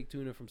with the fake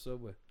tuna from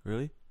Subway.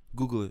 Really?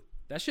 Google it.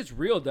 That shit's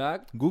real,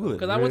 dog. Google it.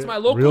 Because I went to my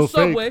Real local fake.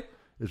 Subway.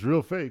 It's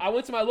real fake. I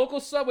went to my local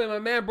Subway. My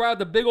man brought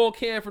the big old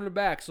can from the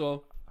back.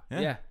 So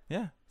yeah. Yeah.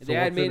 And So they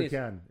had what's in the mayonnaise.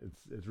 can?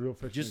 It's real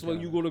fish. Just in the when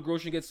can. you go to the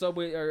grocery and get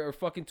Subway or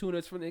fucking tuna,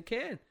 it's from the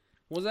can.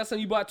 When was the last time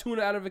you bought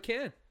tuna out of a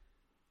can?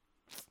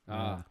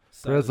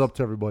 Prayers up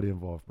to everybody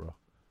involved, bro.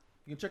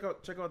 You can check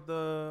out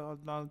the.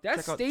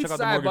 That's check out the stateside,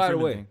 Morgan by the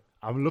Freeman way. thing.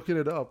 I'm looking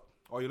it up.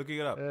 Oh, you're looking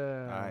it up. Yeah, All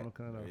right. I'm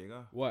looking it up. There you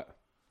go. What?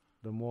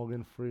 The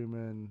Morgan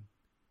Freeman.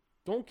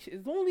 Don't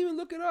even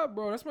look it up,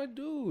 bro. That's my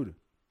dude.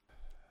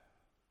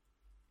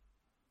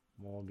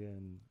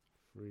 Morgan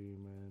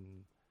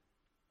Freeman,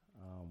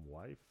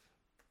 wife.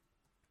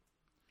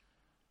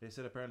 They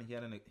said apparently he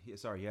had an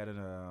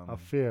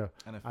Affair.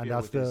 an And affair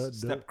that's with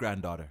his the step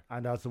granddaughter.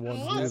 And that's the one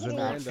who was in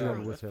the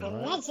accident with him,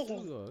 right?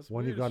 That's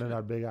When he weird got in shit.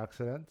 that big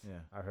accident. Yeah.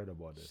 I heard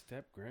about this.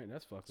 Step Grant,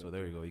 that's fucked So up.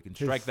 there you go. You can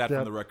His strike that from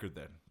step- the record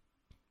then.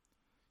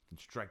 You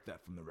can strike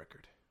that from the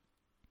record.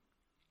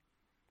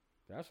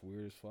 That's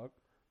weird as fuck.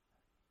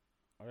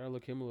 I gotta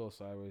look him a little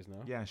sideways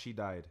now. Yeah, she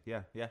died.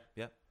 Yeah.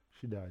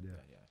 She died,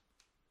 yeah.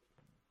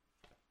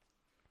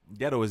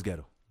 Ghetto is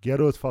ghetto.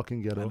 Ghetto is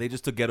fucking ghetto. And they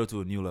just took ghetto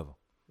to a new level.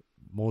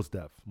 Most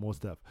deaf.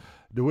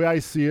 The way I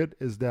see it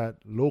is that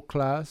low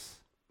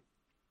class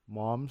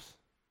moms,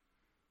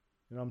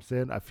 you know what I'm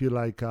saying? I feel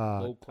like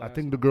I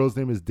think the girl's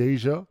name is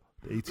Deja,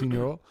 the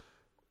 18-year-old.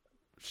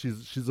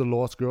 She's a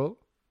lost girl.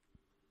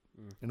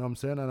 You know what I'm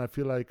saying? And I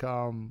feel like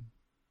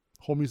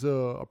homie's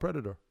a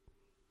predator.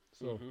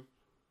 So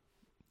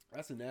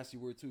that's a nasty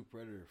word too,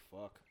 predator.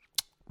 Fuck.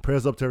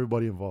 prayers up to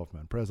everybody involved,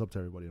 man. Prayers up to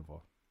everybody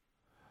involved.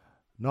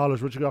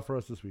 Knowledge, what you got for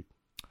us this week?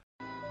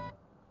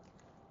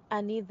 I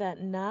need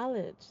that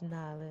knowledge.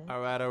 All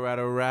right.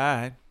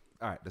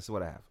 All right, this is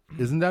what I have.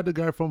 Isn't that the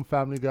guy from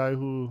Family Guy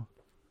who...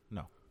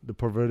 No. The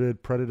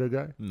perverted predator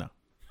guy? No.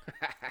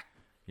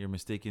 You're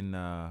mistaken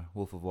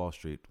Wolf of Wall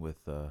Street with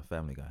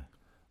Family Guy.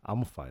 I'm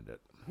going to find it.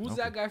 Who's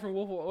that guy from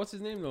Wolf? What's his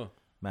name though?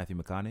 Matthew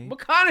McConaughey.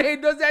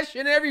 McConaughey does that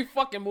shit in every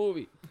fucking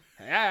movie.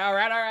 Yeah, all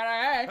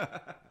right.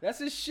 That's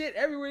his shit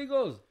everywhere he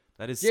goes.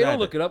 That is Yeah, sad. don't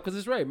look it up because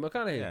it's right.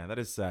 McConaughey. Yeah, that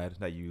is sad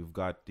that you've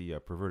got the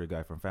perverted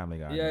guy from Family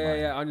Guy.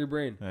 Yeah, on your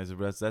brain.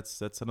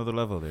 That's another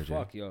level there, Jay.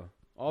 Fuck, yo.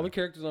 All the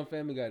characters on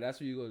Family Guy,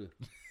 that's where you go to.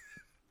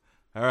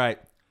 All right.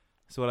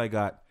 That's what I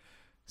got.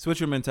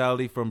 Switch your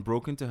mentality from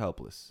broken to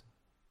helpless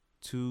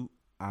to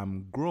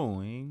I'm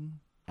growing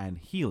and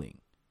healing,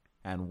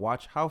 and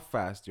watch how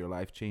fast your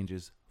life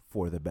changes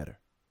for the better.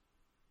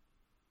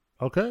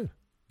 Okay.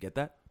 Get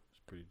that?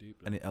 It's pretty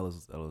deep. And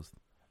Ella's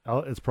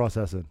It's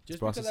processing. Just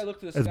process. because I look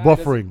to the It's sky.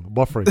 buffering.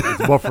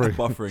 It's buffering.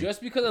 buffering.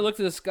 Just because I look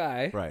to the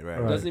sky Right.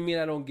 doesn't mean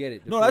I don't get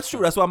it. No, that's true.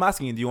 That's why I'm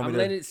asking you. Do you want I'm me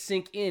to? letting it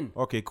sink in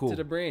Okay, cool. to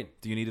the brain.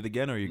 Do you need it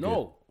again, or are you good?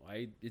 No,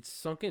 it's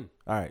sunk in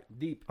All right.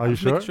 deep. Are you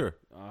Just make sure? sure.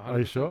 Are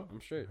you sure? I'm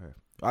straight.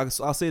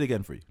 I'll say it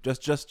again for you.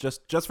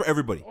 Just for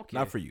everybody, Okay.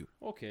 not for you.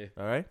 Okay.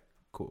 All right?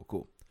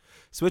 Cool.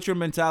 Switch your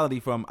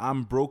mentality from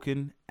I'm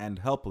broken and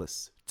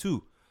helpless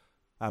to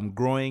I'm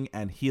growing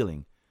and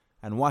healing,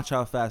 and watch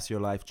how fast your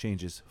life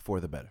changes for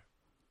the better.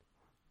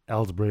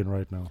 Al's brain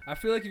right now. I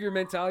feel like if your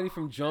mentality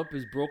from jump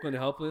is broken and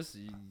helpless,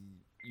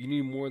 you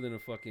need more than a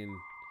fucking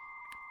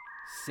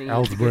sane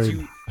Al's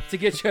brain. to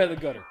get you out of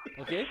the gutter.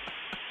 Okay?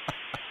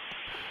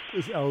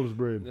 It's Al's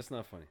brain. That's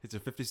not funny. It's a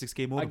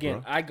 56K movie, Again,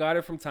 bro. I got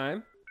it from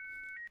time,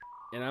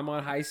 and I'm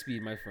on high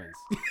speed, my friends.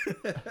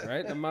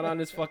 Right? I'm not on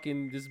this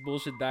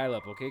bullshit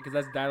dial-up, okay? Because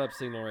that's dial-up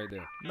signal right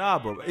there. Nah,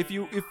 bro. If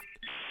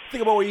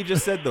think about what you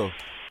just said though.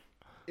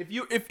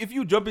 If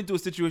you jump into a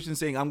situation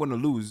saying I'm gonna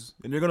lose,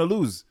 then you're gonna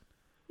lose.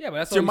 Yeah, but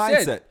that's It's your what you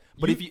mindset. said.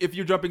 But if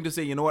you're jumping to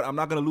say, you know what, I'm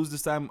not gonna lose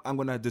this time. I'm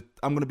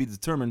gonna be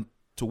determined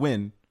to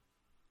win.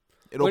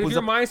 It But if opens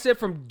your up. mindset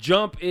from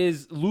jump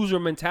is loser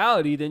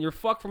mentality, then you're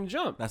fucked from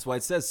jump. That's why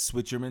it says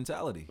switch your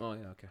mentality. Oh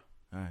yeah, okay.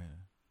 All right.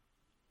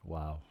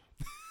 Wow.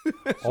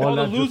 All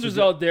the that just to losers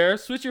get- out there,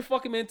 switch your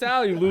fucking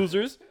mentality,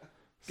 losers.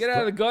 Get out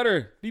of the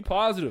gutter. Be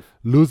positive.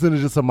 Losing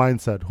is just a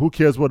mindset. Who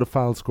cares what the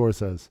final score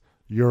says?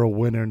 You're a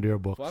winner in their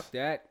books. Fuck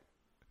that.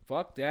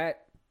 Fuck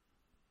that.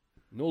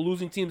 No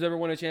losing teams ever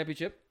won a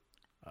championship.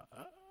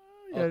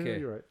 Yeah, Okay.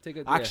 you're right. Take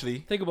a, Actually,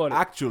 think about it.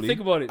 Actually,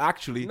 think about it.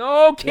 Actually, No,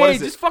 what okay,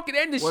 is it? just fucking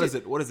end this What shit. is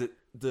it? What is it?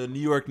 The New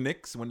York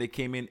Knicks when they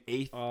came in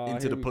 8th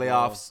into here the we go.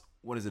 playoffs.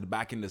 What is it?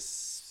 Back in the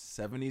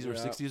 70s or Yeah.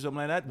 60s or something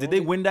like that. Don't Did they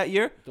be- win that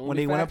year don't when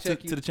be they went up fact check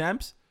to you. the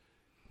champs?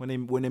 When they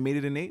made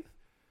it in 8th?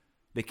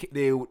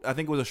 They I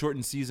think it was a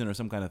shortened season or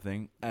some kind of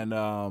thing. And They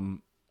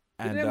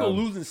didn't have no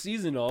losing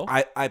season though.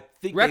 I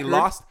think Record. they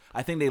lost.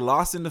 I think they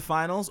lost in the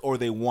finals or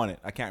they won it.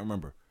 I can't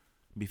remember.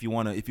 If you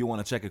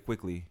wanna check it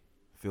quickly,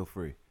 feel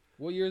free,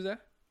 What year is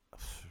that?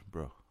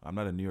 bro. I'm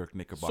not a New York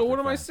Knickerbocker. So what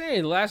am I fan.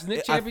 saying? Last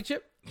Knicks I-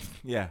 championship?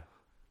 Yeah.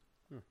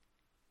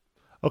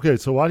 Okay,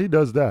 so while he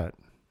does that,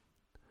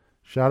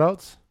 shout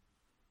outs?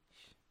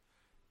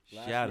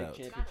 Last Shout Knicks out.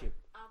 championship.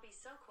 I'll be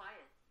so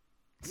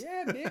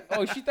quiet. Yeah, man.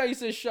 Oh, she thought you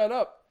said shut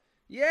up.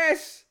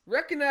 Yes,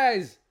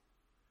 recognize.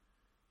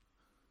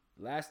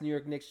 Last New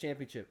York Knicks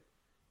championship.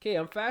 Okay,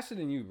 I'm faster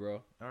than you,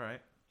 bro. All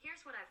right. Here's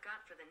what I've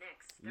got for the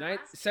Knicks. Nin- Their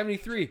last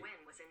 73. championship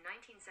win was in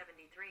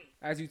 1973.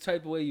 As you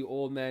type away, you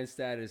old man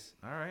status.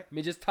 All right.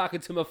 Me just talking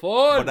to my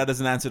phone. But that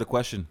doesn't answer the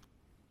question.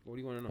 What do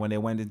you want to know? When they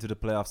went into the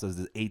playoffs as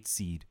the 8th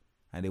seed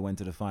and they went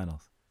to the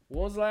finals.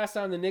 When was the last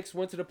time the Knicks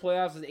went to the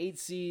playoffs as 8th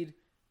seed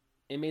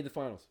and made the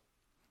finals?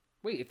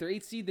 Wait, if they're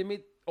 8th seed, they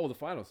made the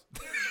finals.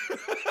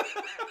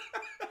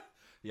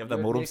 You have that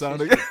New York modem Knicks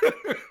sound history.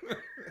 again?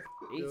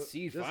 8th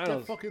seed Just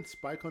finals. get fucking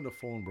Spike on the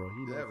phone, bro.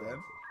 He knows Yeah, that.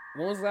 man.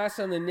 When was the last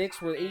time the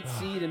Knicks were 8th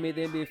seed and made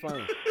the NBA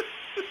finals?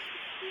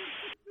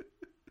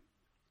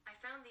 I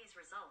found these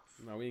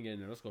results. No, we ain't getting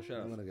there. Let's go. Shout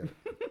out. I'm gonna get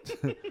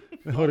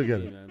it. Hold it, get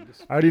Hey, it. man,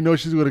 just- I already know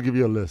she's gonna give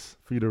you a list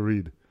for you to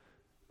read,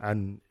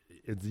 and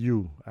it's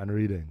you and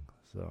reading.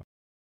 So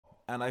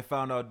And I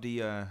found out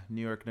the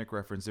New York Knicks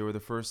reference. They were the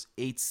first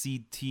 8th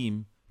seed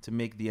team to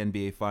make the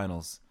NBA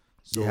finals.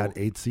 So they had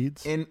 8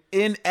 seeds. in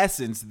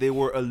essence, they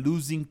were a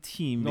losing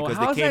team No, because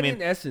how's they came that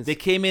in essence? They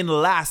came in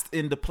last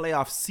in the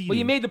playoff seeding. But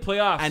you made the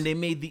playoffs. and they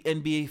made the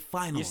NBA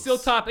finals. You're still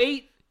top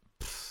 8?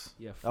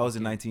 Yeah. That was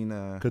in fucking-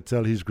 19. Could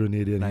tell he's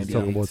Grenadian. He's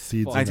talking 98. about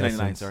seeds. in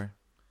 1999, essence. sorry.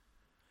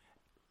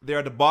 They're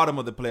at the bottom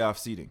of the playoff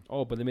seeding.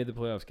 Oh, but they made the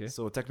playoffs, okay?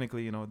 So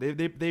technically,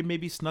 they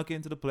maybe snuck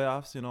into the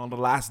playoffs, on the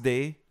last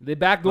day. They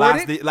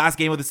backdoored it? Last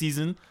game of the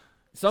season.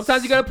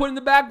 Sometimes you got to put it in the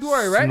back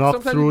door, right? Snuck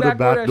Sometimes through you the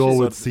backdoor back that door shit.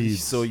 with So,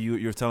 seeds. so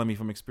you're telling me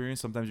from experience,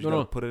 sometimes you No,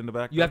 gotta no. put it in the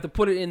back. You have to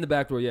put it in the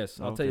back door, yes.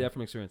 I'll tell you Okay. that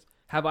from experience.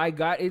 Have I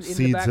got it in Seeds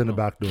the back in the door?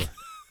 back door.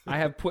 I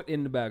have put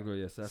in the back door,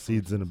 yes. That's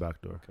Seeds in the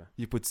back door. Okay.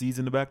 You put seeds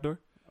in the back door.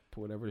 Put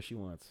whatever she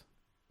wants.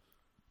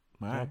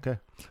 All right. Okay.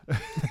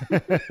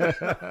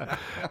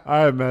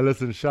 All right, man.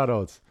 Listen, shout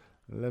outs.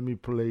 Let me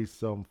play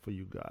some for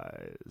you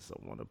guys.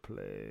 I want to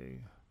play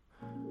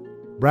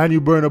brand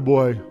new Burna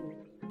Boy.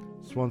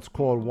 This one's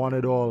called Want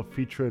It All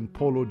featuring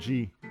Polo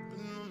G.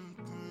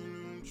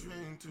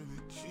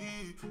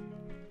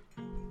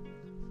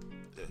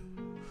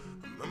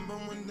 Remember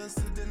when they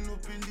said they no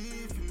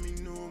believe in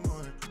me no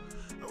more.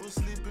 I was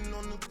sleeping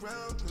on the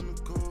ground on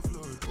the cold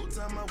floor. Whole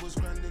time I was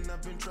grinding,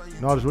 I've been trying.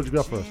 Notice what you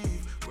got for us.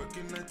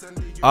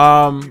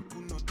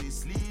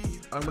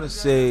 I'm gonna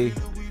say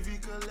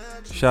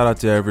shout out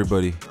to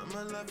everybody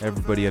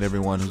and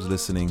everyone who's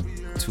listening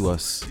to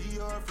us.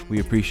 We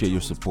appreciate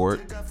your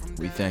support.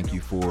 We thank you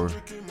for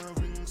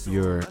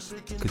your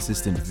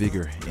consistent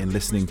vigor in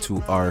listening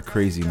to our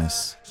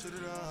craziness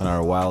and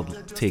our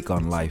wild take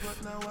on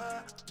life.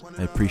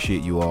 I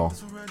appreciate you all.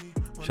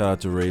 Shout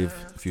out to Rave,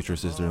 future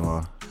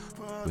sister-in-law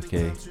with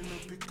Kay.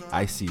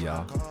 I see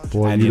y'all.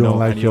 Boy, And you don't know-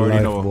 like and your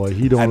already life, know. boy.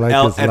 He don't And like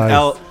L, his and life.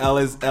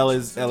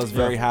 L is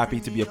very happy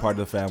to be a part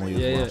of the family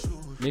Yeah, as well. yeah.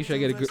 Make sure I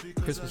get a good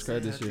Christmas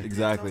card this year.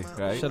 Exactly,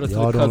 right? Shout out to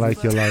Y'all the don't cousins.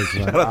 like your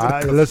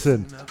life, man.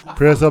 Listen,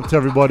 prayers up to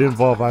everybody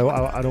involved.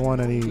 I don't want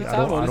any. I This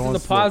don't want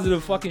is a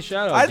positive fucking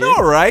shout out. I know,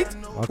 right?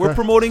 Okay. We're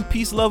promoting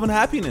peace, love, and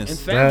happiness. And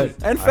family.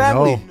 And I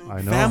family. know,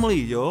 I know. Family,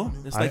 yo.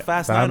 It's like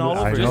Fast family, 9 all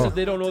I over. know. Just if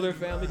they don't know their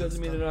family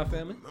doesn't mean they're not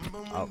family.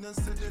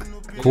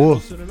 Cool.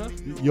 Soon enough.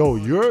 Yo,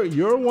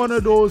 you're one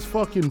of those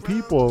fucking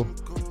people.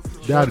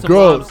 Shout out That to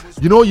girl,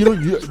 Bob's. you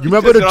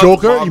remember the Shout out to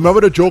Joker? You Bob's.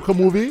 remember the Joker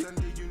movie?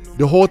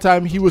 The whole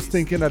time he was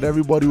thinking that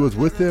everybody was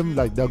with him,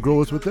 like that girl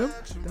was with him.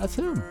 That's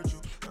him.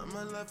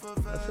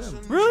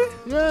 Really?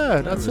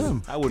 Yeah, that's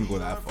him. I wouldn't go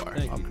that far.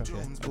 Thank you. Okay.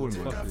 I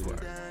wouldn't go that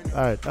far.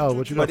 All right, oh,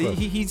 what you got? But for us?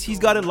 he's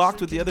got it locked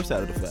with the other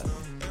side of the family.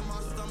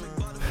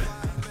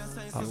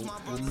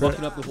 We're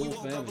fucking up the whole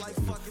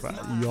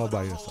family. You all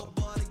by yourself.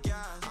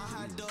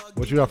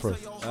 What you got for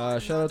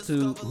us? Shout out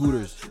to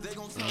Hooters.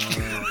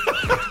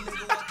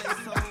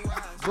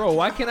 Bro,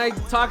 why can't I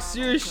talk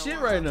serious shit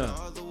right now?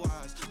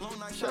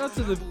 Shout out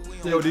to the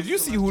Yo, did you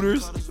see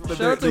Hooters?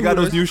 Shout out to They got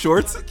those Hooters. new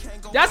shorts.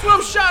 That's what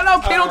I'm shouting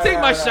out. Okay, don't take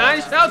my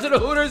shine. Shout out to the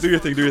Hooters. Do your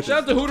thing.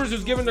 Shout out to Hooters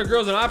who's giving their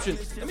girls an option.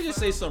 Let me just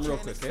say something real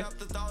quick, okay?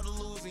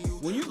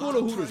 When you go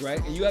to Hooters, right,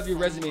 and you have your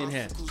resume in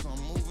hand,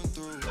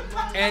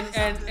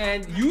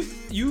 and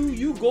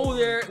you go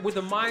there with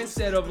the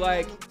mindset of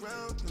like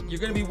you're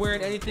gonna be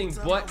wearing anything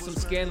but some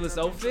scandalous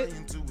outfit.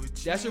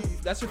 That's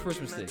your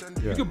first mistake.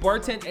 Yeah. You can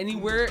bartend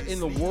anywhere in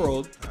the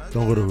world.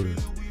 Don't go to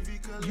Hooters.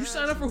 You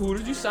sign up for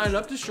Hooters. You sign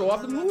up to show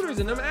off them Hooters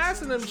and them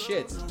ass and them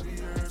shits.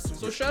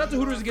 So shout out to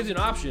Hooters, it gives you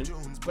an option.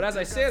 But as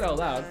I say it out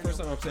loud, first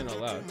time I'm saying it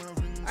out loud,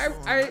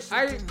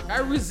 I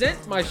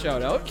resent my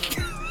shout out,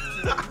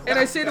 and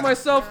I say to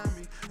myself,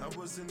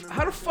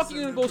 how the fuck are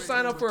you gonna go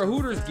sign up for a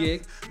Hooters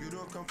gig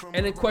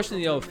and then question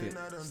the outfit?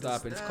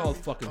 Stop it. It's called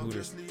fucking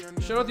Hooters.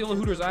 Shout out the only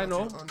Hooters I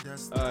know.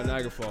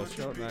 Niagara Falls.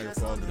 Shout out Niagara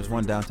Falls. There's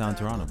one downtown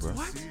Toronto, bro.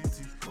 What?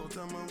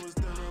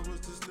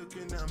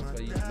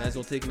 You might as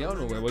well take me out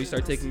nowhere. Well, you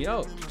start taking me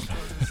out.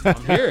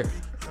 I'm here.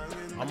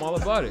 I'm all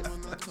about it.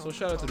 So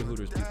shout out to the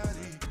Hooters people.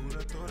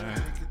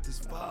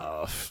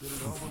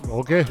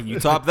 Okay. Can you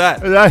top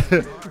that?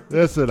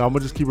 Listen, I'm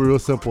gonna just keep it real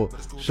simple.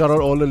 Shout out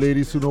all the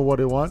ladies who know what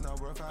they want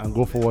and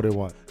go for what they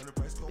want.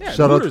 Yeah,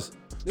 Shout the out Hooters.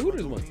 The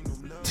Hooters one.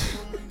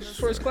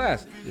 First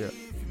class. Yeah,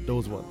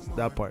 those ones.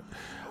 That part.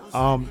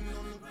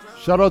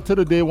 Shout out to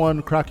the day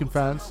one Kraken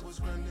fans.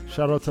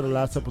 Shout out to the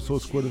last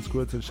episode Squid and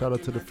Squids, and shout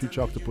out to the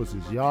future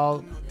octopuses.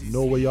 Y'all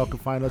know where y'all can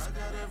find us.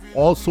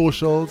 All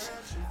socials.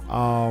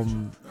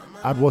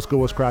 At What's Good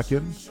What's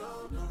Cracking.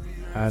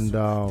 And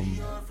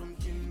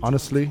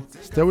honestly,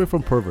 stay away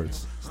from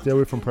perverts. Stay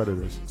away from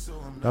predators.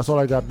 That's all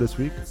I got this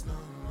week.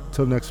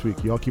 Till next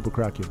week, y'all keep it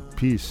cracking.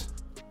 Peace.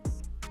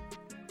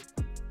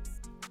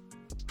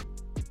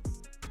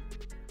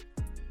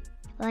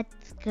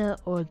 What's good?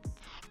 Yo,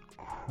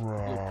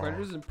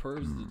 predators and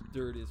pervs is the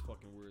dirtiest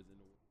fucking word.